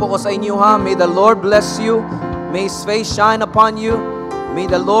 Magampo ko sa inyo ha. May the Lord bless you. May His face shine upon you. May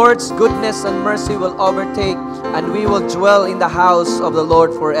the Lord's goodness and mercy will overtake, and we will dwell in the house of the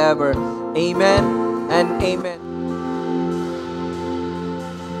Lord forever. Amen and amen.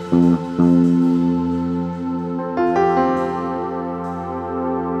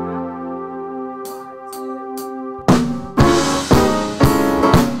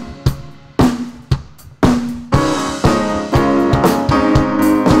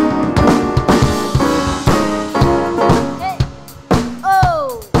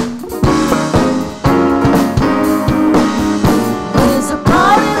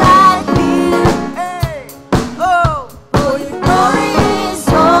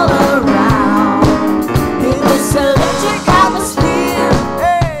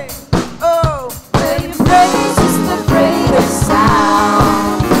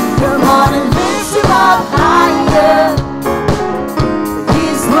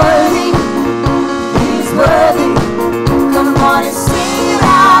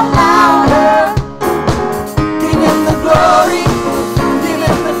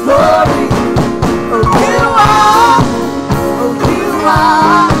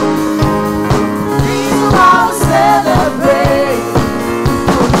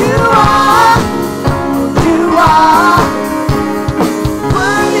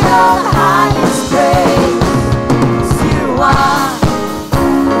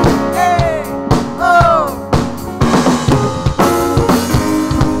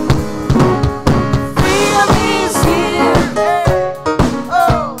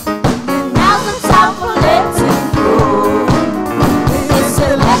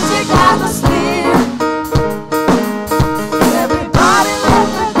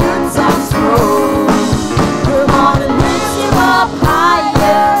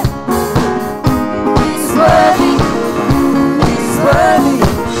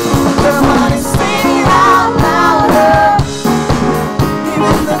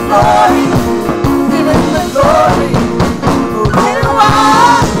 Glory.